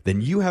me,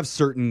 then you have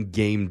certain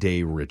game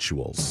day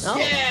rituals. Oh.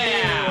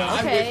 Yeah,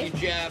 okay. I'm with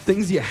you, Jeff.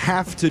 Things you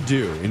have to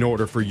do in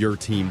order for your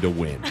team to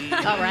win.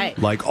 All right.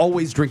 Like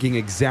always drinking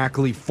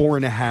exactly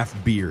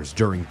 4.5 beers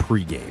during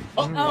pregame.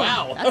 Oh,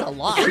 wow. That's a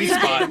lot. Free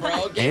spot,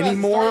 bro. Any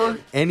more,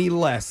 any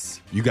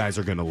less, you guys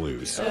are going to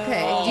lose.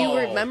 Okay. Do you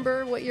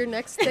remember what your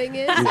next thing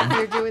is if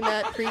you're doing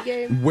that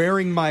pregame?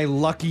 Wearing my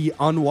lucky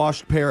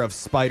unwashed pair of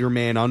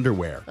Spider-Man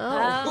underwear.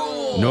 Oh.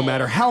 Cool. No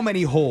matter how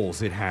many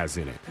holes it has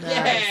in it.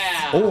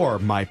 Yeah. Or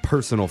my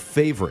personal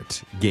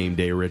favorite game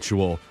day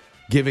ritual,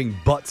 giving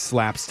butt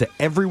slaps to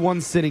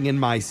everyone sitting in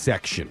my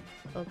section.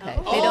 Okay.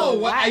 Oh,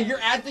 wow. You're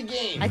at the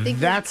game. I think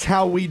That's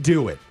how we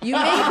do it. you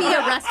may be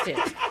arrested.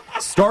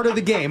 Start of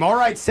the game. All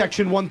right,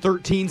 section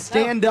 113,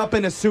 stand up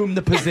and assume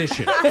the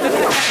position.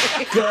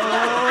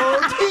 Go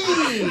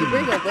team! You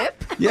bring a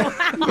whip? Yeah.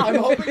 I'm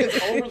hoping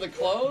it's over the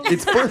clothes.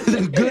 It's for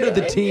the good of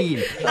the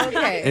team.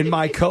 Okay. And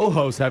my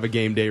co-hosts have a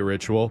game day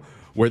ritual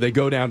where they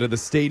go down to the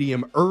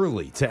stadium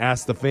early to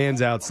ask the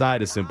fans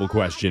outside a simple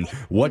question.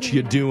 What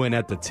you doing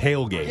at the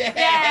tailgate?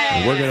 Yeah.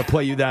 And we're going to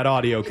play you that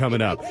audio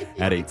coming up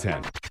at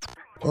 8:10.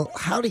 Well,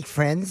 howdy,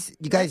 friends.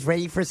 You guys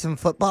ready for some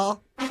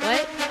football?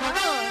 What?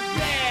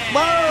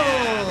 Whoa!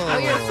 Oh,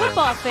 you're a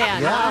football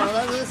fan. Yeah, huh?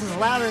 well, this is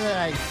louder than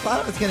I thought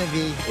it was going to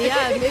be.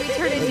 Yeah, maybe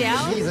turn it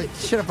down. Jeez, I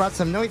should have brought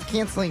some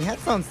noise-canceling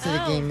headphones to the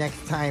game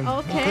next time.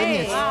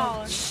 Okay. Goodness.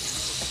 Wow.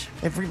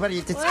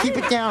 Everybody, just keep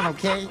it down,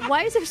 okay?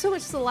 Why is there so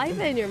much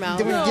saliva in your mouth?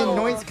 Then we get a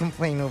noise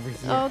complaint over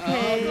here.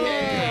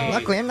 Okay.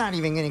 Luckily, I'm not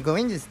even going to go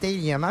into the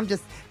stadium. I'm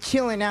just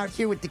chilling out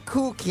here with the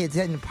cool kids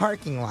in the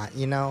parking lot,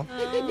 you know?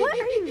 What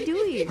are you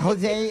doing?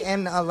 Jose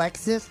and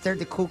Alexis, they're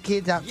the cool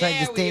kids outside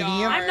the stadium.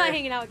 I'm not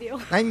hanging out with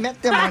you. I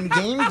met them on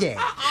game day.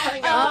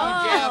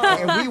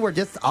 And we were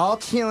just all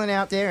chilling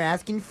out there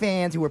asking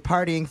fans who were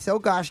partying so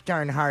gosh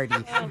darn hardy.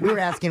 We were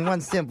asking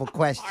one simple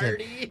question.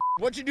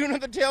 What you doing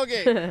at the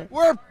tailgate?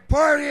 We're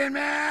partying,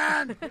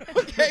 man.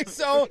 Okay,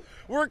 so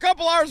we're a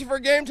couple hours before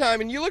game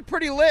time, and you look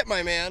pretty lit,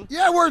 my man.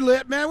 Yeah, we're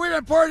lit, man. We've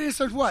been partying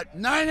since what,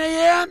 9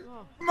 a.m.?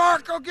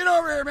 Marco, get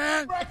over here,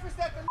 man. Breakfast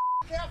at the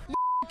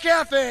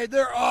cafe.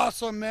 They're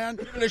awesome, man.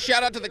 Giving a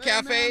shout out to the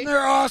cafe. Man,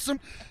 they're awesome.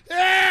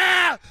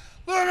 Yeah!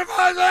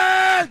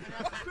 Lunafuzin!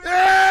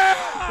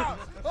 Yeah!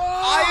 Oh!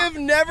 I have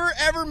never,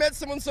 ever met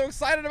someone so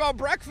excited about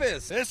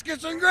breakfast.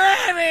 Biscuits and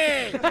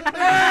gravy!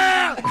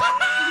 Yeah!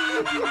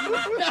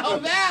 Now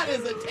that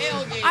is a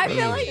tailgate. I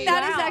feel like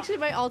that is actually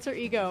my alter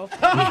ego.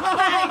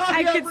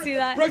 I could see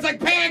that. Brooke's like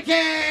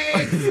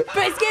pancakes. Biscuits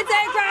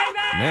and gravy.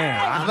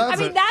 Man, I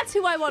mean, that's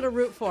who I want to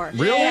root for.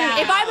 Really? Yeah.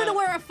 If I'm going to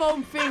wear a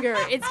foam finger,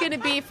 it's going to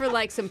be for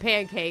like some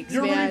pancakes,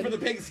 You're man. rooting for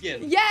the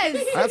pigskin.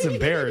 Yes. That's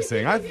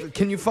embarrassing.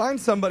 Can you find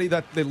somebody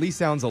that at least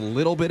sounds a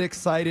little bit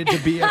excited to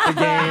be at the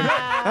game?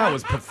 That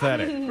was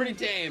pathetic. Pretty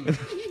tame.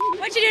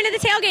 What you doing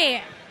at the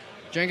tailgate?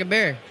 Drink a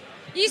beer.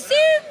 You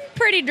seem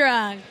pretty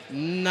drunk.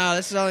 No,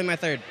 this is only my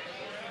third.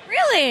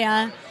 Really?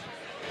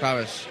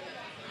 Promise.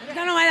 I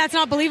don't know why that's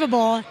not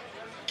believable.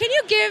 Can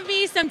you give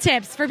me some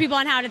tips for people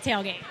on how to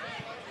tailgate?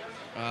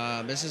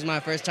 This is my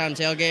first time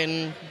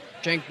tailgating.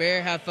 Drink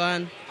beer, have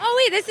fun.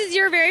 Oh, wait, this is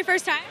your very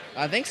first time?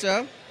 I think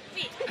so.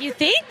 You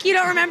think? You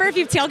don't remember if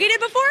you've tailgated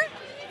before?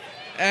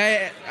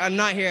 I'm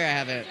not here, I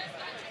haven't.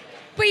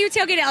 But you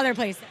tailgate at other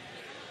places?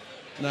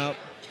 Nope.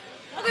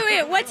 Okay,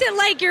 wait, what's it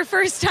like your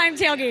first time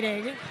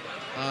tailgating?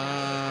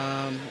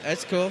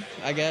 It's cool,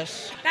 I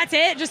guess. That's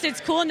it? Just it's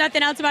cool,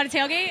 nothing else about a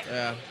tailgate?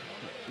 Yeah,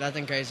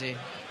 nothing crazy.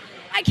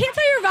 I can't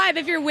tell your vibe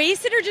if you're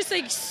wasted or just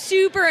like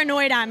super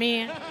annoyed at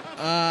me.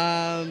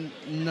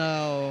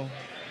 No.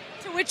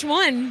 So which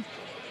one?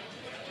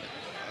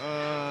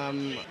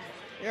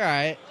 You're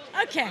alright.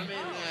 Okay.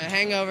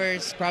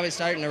 Hangover's probably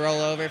starting to roll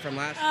over from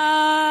last.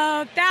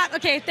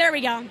 Okay, there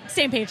we go.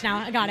 Same page now.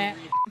 I got it.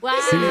 Wow.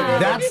 See,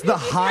 that's the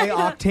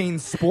high-octane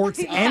sports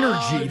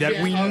energy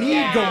that we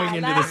need going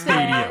into the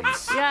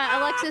stadiums. Yeah,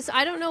 Alexis,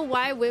 I don't know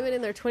why women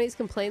in their 20s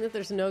complain that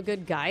there's no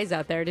good guys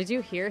out there. Did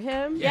you hear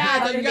him?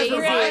 Yeah, you guys were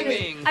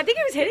vibing. I think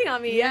he was hitting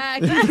on me. Yeah.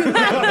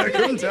 I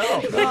couldn't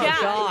tell.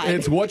 God.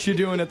 It's What You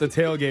Doing at the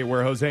Tailgate,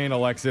 where Jose and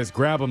Alexis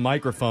grab a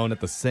microphone at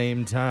the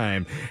same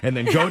time and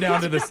then go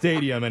down to the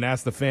stadium and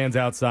ask the fans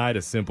outside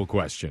a simple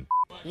question.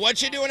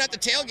 What you doing at the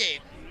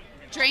tailgate?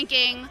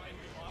 Drinking.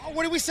 Oh,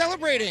 what are we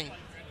celebrating?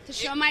 To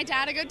show my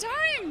dad a good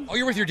time. Oh,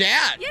 you're with your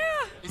dad? Yeah.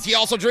 Is he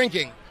also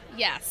drinking?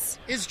 Yes.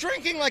 Is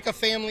drinking like a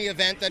family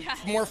event that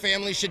more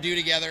families should do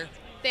together?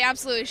 They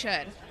absolutely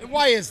should.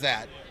 Why is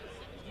that?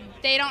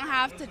 They don't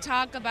have to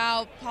talk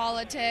about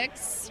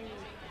politics,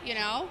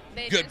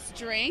 They Good. just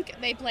drink,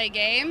 they play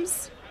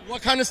games.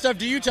 What kind of stuff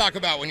do you talk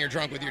about when you're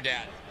drunk with your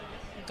dad?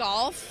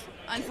 Golf,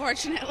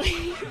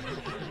 unfortunately.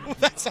 Well,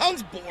 that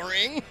sounds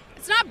boring.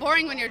 It's not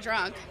boring when you're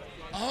drunk.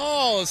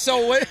 Oh,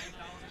 so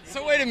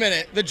wait a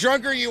minute. The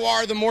drunker you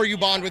are, the more you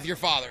bond with your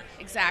father.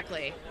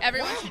 Exactly.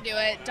 Everyone should do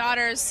it.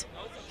 Daughters,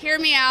 hear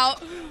me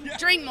out.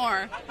 Drink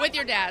more with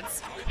your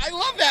dads. I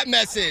love that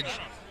message.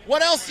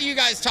 What else do you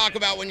guys talk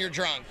about when you're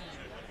drunk?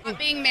 Not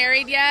being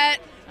married yet.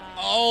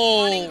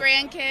 Oh. Wanting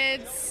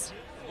grandkids.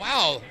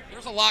 Wow,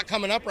 there's a lot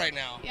coming up right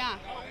now. Yeah.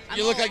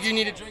 You look like you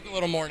need to drink a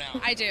little more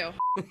now. I do.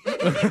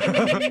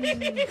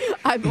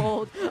 I'm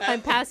old.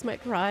 I'm past my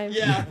prime.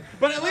 Yeah,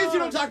 but at least you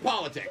don't talk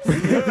politics.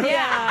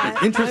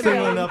 Yeah.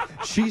 Interestingly enough,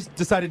 she's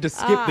decided to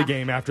skip the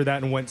game after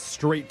that and went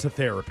straight to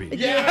therapy.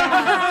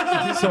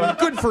 Yeah. So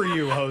good for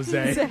you,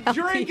 Jose.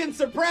 Drink and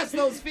suppress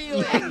those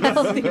feelings.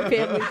 Healthy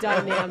family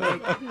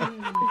dynamic.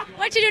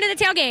 What you doing at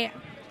the tailgate?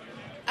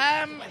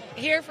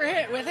 Here for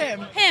him, with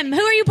him. Him.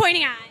 Who are you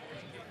pointing at?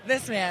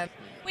 This man.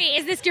 Wait,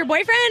 is this your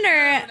boyfriend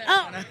or?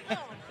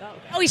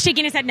 Oh, he's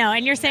shaking his head no,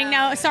 and you're saying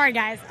no. Sorry,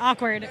 guys.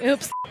 Awkward.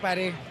 Oops.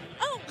 Buddy.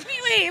 Oh,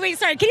 wait.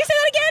 Sorry. Can you say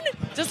that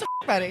again? Just a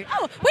buddy.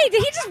 Oh, wait.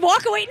 Did he just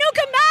walk away? No,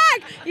 come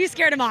back. You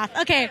scared him off.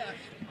 Okay.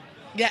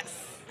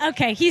 Yes.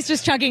 Okay. He's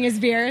just chugging his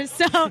beer.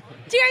 So, do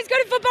you guys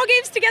go to football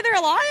games together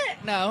a lot?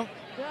 No.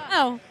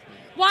 Oh,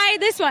 why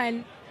this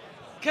one?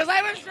 Because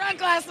I was drunk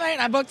last night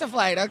and I booked a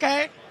flight,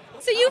 okay?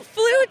 So you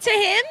flew to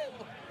him?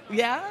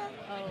 Yeah.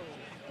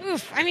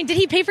 Oof. I mean, did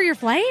he pay for your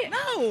flight?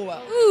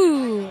 No.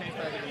 Ooh.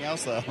 Everything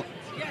else, though.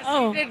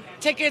 Oh. Did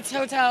tickets,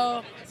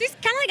 hotel. So he's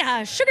kind of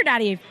like a sugar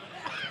daddy.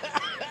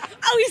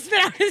 Oh, he spit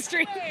out his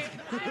drink.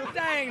 I'm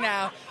dying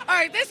now. All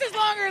right, this is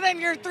longer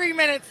than your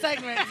 3-minute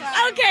segment.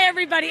 So Okay,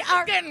 everybody.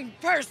 it's getting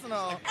personal.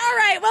 All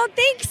right. Well,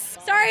 thanks.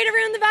 Sorry to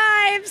ruin the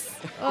vibes.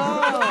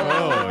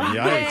 Oh,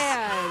 yikes.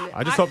 Man.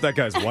 I just hope that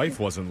guy's wife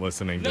wasn't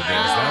listening to this.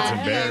 That's He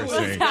was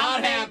embarrassing.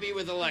 not happy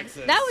with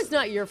Alexis. That was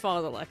not your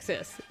fault,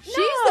 Alexis. She's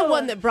the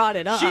one that brought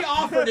it up. She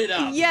offered it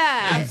up.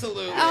 Yeah.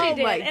 Absolutely. Oh, She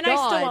did, my and God.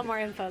 I still want more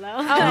info, though.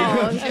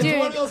 Oh, It's dude.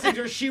 one of those things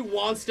where she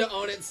wants to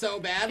own it so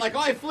bad. Like,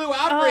 I flew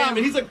out for him,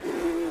 and he's like,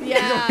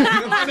 Yeah.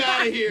 I'm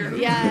out of here.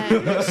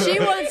 Yeah. She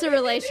wants a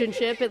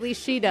relationship. At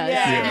least she does.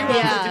 Yeah. He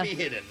wants it to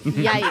be hidden.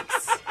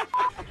 Yikes.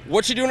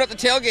 What you doing at the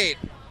tailgate?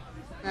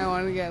 I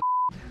want to get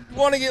You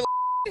want to get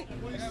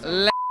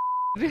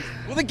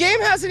Well, the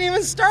game hasn't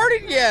even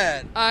started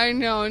yet. I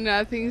know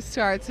nothing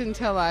starts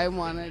until I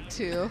want it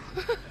to.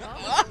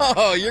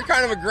 Oh, you're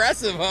kind of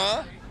aggressive,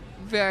 huh?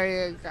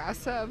 Very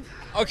aggressive.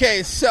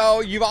 Okay, so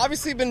you've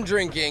obviously been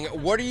drinking.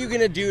 What are you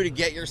going to do to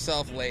get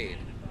yourself laid?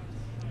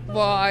 Well,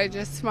 I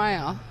just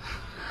smile.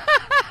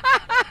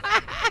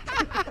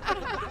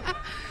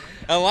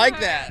 I like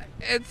that.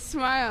 It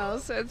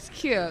smiles. It's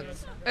cute.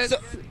 It's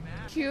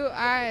cute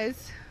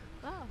eyes.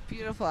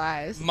 Beautiful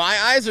eyes. My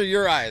eyes or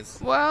your eyes?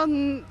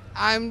 Well,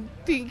 I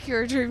think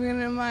you're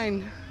dreaming in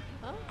mine.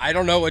 I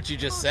don't know what you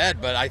just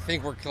said, but I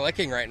think we're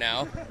clicking right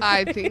now.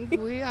 I think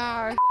we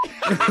are.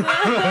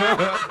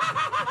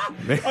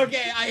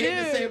 Okay, I hate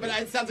to say it, but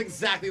it sounds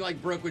exactly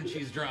like Brooke when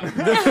she's drunk.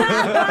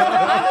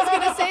 I was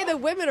going to say the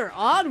women are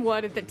on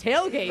one at the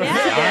tailgate.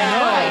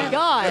 Yeah. Oh, my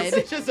God.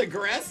 It's just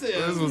aggressive.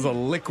 This was a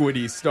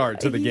liquidy start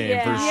to the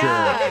game for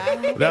Yeah.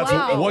 sure. That's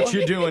Wow. what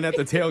you're doing at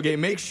the tailgate.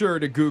 Make sure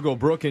to Google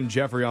Brooke and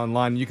Jeffrey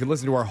online. You can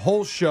listen to our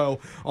whole show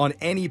on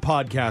any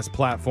podcast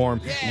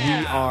platform.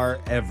 We are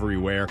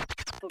everywhere.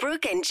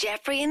 Brooke and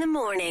Jeffrey in the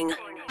morning.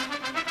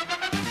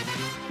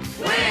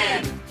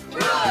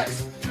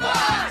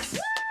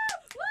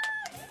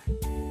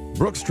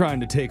 Brooke's trying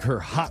to take her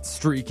hot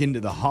streak into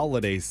the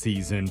holiday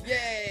season.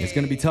 It's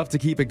going to be tough to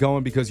keep it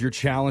going because your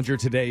challenger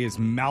today is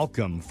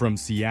Malcolm from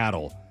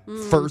Seattle.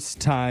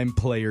 First-time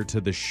player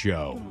to the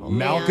show.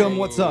 Malcolm,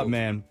 what's up,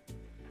 man?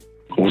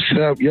 What's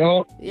up,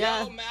 y'all?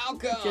 Yeah.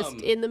 Malcolm. Just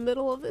in the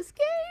middle of this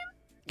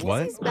game.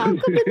 What? Is Malcolm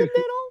in the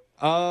middle?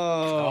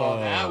 Oh,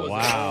 that was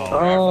wow.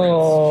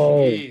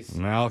 Oh. Jeez.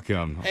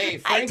 Malcolm. Hey, Do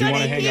Frankie, you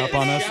want to hang up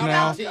on us shout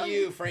now? out to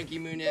you, Frankie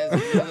Muniz,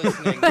 if you're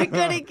listening. I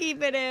couldn't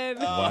keep it in.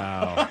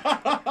 Wow.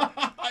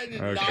 I did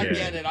not Okay.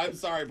 get it. I'm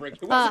sorry, Brooke.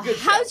 It was a good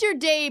show. How's your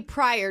day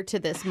prior to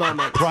this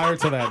moment? Prior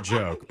to that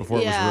joke, before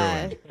it was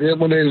ruined. Yeah,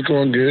 my day's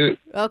going good.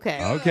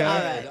 Okay. Okay. All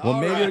right. Well,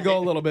 maybe it'll go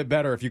a little bit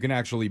better if you can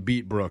actually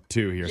beat Brooke,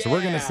 too, here. So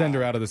we're going to send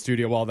her out of the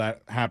studio while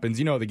that happens.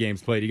 You know the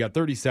game's played. You got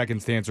 30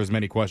 seconds to answer as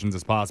many questions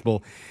as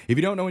possible. If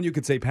you don't know when, you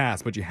could say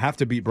pass, but you have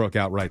to beat Brooke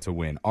outright to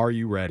win. Are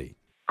you ready?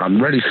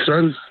 I'm ready,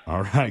 son.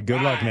 All right.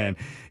 Good luck, man.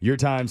 Your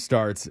time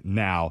starts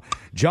now.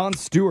 Jon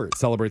Stewart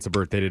celebrates a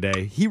birthday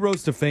today. He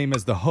rose to fame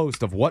as the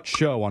host of what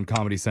show on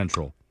Comedy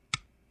Central?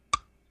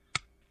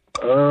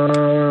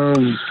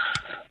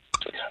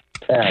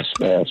 Pass.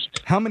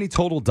 How many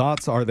total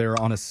dots are there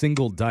on a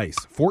single dice?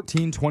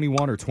 14,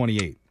 21, or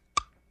 28?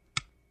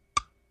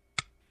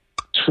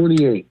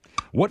 28.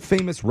 What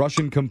famous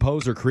Russian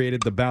composer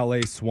created the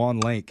ballet Swan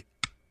Lake?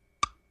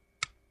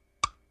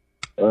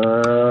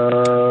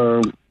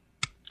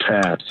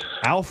 Pass.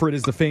 Alfred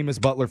is the famous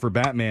butler for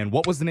Batman.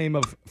 What was the name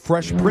of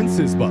Fresh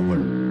Prince's butler?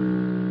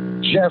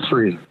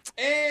 Jeffrey.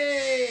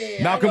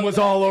 Malcolm was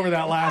all over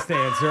that last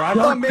answer. I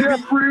thought maybe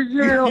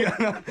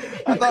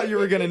I thought you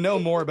were going to know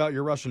more about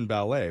your Russian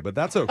ballet, but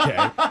that's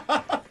okay.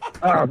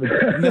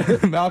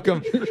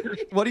 Malcolm,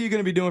 what are you going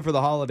to be doing for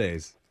the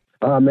holidays?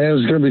 Man, I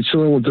was going to be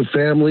chilling with the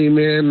family,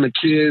 man, the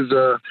kids.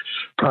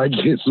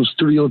 Probably get some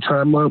studio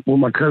time up with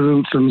my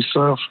cousins and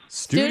stuff.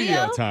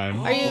 Studio time?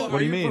 Are you, what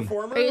do you mean?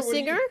 Are you a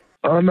singer?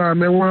 Oh, no,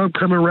 man, we're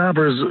upcoming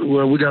rappers.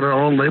 Well, we got our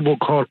own label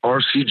called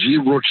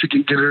RCG, Real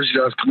Chicken Getters. You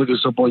guys can look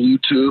us up on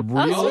YouTube.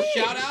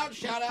 Shout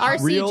out.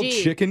 RCG. Real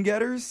Chicken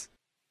Getters?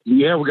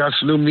 Yeah, we got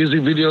some new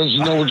music videos.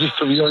 You know, we're just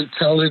some young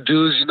talented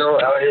dudes, you know,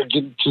 out here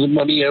getting to the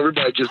money.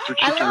 Everybody gets their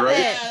chicken,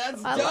 right?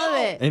 I love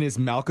it. And is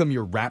Malcolm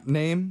your rap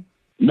name?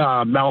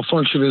 Nah,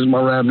 Malfunction is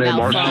my rap name.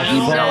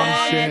 RCG.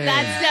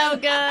 That's so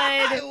good.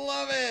 I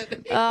love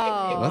it.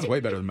 Oh. That's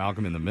way better than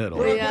Malcolm in the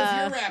Middle.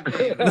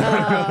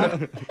 Yeah.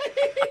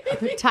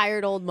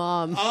 Tired old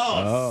mom.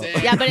 Oh.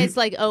 Yeah, but it's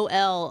like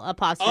OL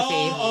apostrophe.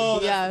 Oh,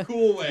 that's a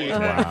cool way.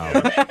 Wow.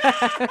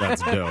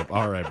 That's dope.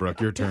 All right,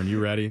 Brooke, your turn. You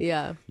ready?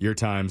 Yeah. Your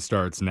time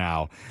starts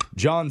now.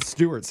 Jon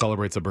Stewart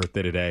celebrates a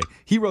birthday today.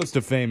 He rose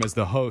to fame as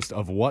the host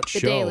of what The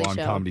show Daily on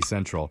Show. Comedy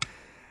Central?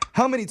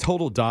 How many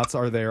total dots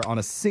are there on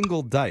a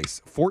single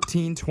dice?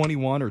 14,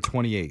 21, or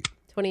 28?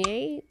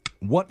 28?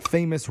 What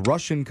famous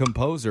Russian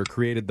composer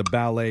created the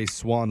ballet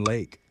Swan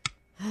Lake?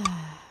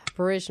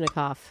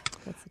 Baryshnikov.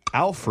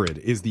 Alfred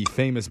is the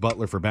famous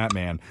butler for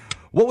Batman.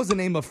 What was the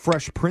name of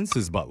Fresh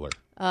Prince's butler?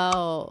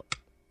 Oh,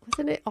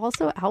 wasn't it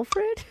also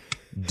Alfred?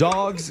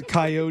 Dogs,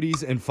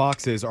 coyotes, and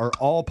foxes are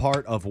all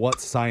part of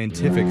what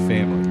scientific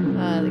family?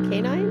 The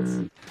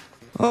canines?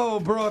 Oh,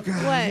 Brooke.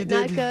 What,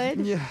 not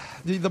good? Yeah,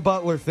 the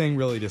butler thing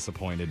really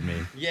disappointed me.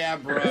 Yeah,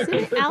 Brooke. Is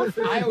it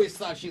Alfred? I always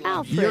thought she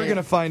loved you. You're going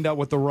to find out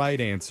what the right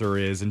answer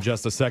is in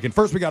just a second.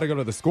 First, we got to go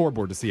to the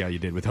scoreboard to see how you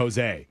did with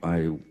Jose.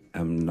 I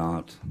am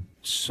not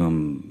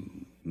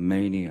some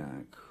maniac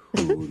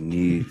who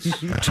needs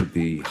to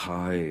be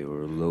high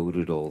or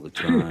loaded all the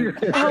time.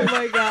 Oh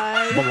my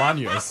God.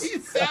 Bolaños. He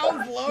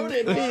sounds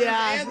loaded.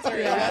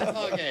 Answer. That's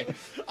okay.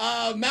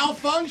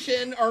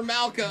 Malfunction or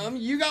Malcolm,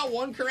 you got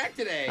one correct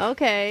today.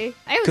 Okay.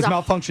 Because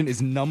malfunction is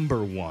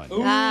number one.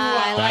 Ooh,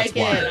 I like That's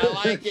it.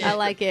 why. I like it. I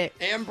like it.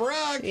 And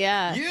Brooke,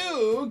 Yeah.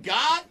 you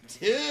got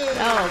two.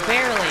 Oh,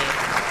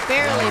 barely.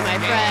 Barely, my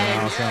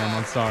friend. Awesome.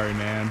 I'm sorry,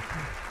 man.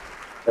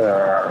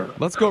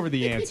 Let's go over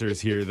the answers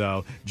here,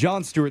 though.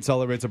 Jon Stewart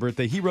celebrates a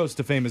birthday. He rose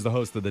to fame as the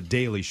host of The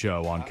Daily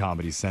Show on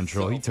Comedy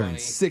Central. He turned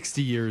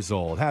 60 years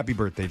old. Happy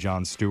birthday,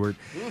 Jon Stewart.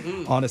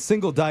 On a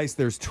single dice,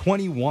 there's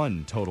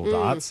 21 total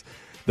dots.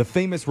 The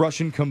famous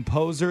Russian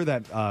composer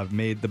that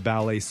made the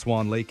ballet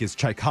Swan Lake is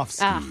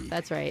Tchaikovsky. Ah,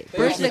 that's right.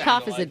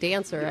 Baryshnikov is a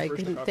dancer. I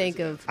couldn't think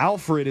of.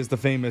 Alfred is the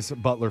famous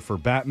butler for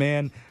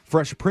Batman.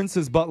 Fresh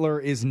Prince's butler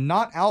is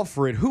not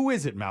Alfred. Who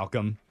is it,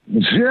 Malcolm?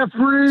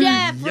 Jeffrey.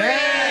 Jeffrey.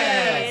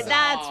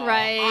 That's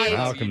right.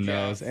 Malcolm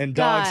knows. And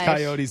dogs, Gosh.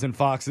 coyotes, and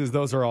foxes,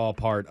 those are all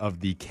part of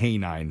the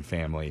canine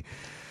family.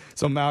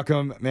 So,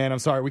 Malcolm, man, I'm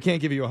sorry, we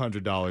can't give you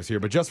 $100 here,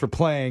 but just for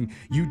playing,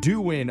 you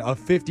do win a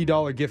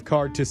 $50 gift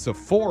card to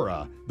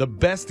Sephora. The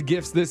best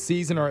gifts this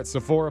season are at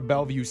Sephora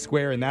Bellevue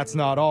Square, and that's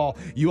not all.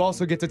 You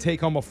also get to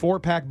take home a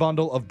 4-pack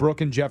bundle of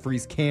Brooke and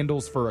Jeffrey's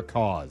Candles for a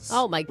Cause.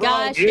 Oh my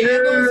gosh.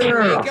 Candles and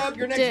makeup.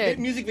 Your next Dude.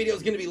 music video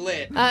is going to be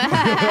lit.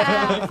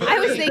 I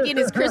was thinking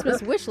his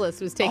Christmas wish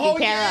list was taken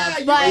care of.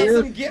 You But got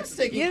some gifts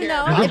taken you care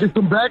know, of. Get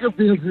some backup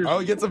dancers. Oh,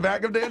 you get some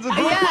backup dancers?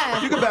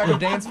 Yeah. You can backup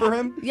dance for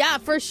him? yeah,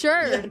 for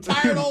sure.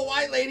 Tired old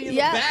white lady in the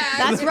bag.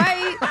 That's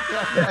right.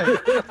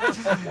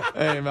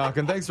 Hey,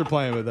 Malcolm, thanks for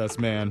playing with us,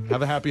 man.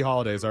 Have a happy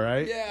holidays, all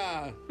right?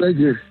 Yeah. Thank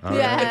you. All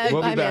Yeah, right.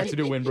 We'll be bye, back man. to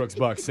do Winbrook's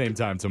Bucks same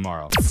time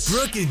tomorrow.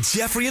 Brooke and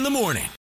Jeffrey in the morning.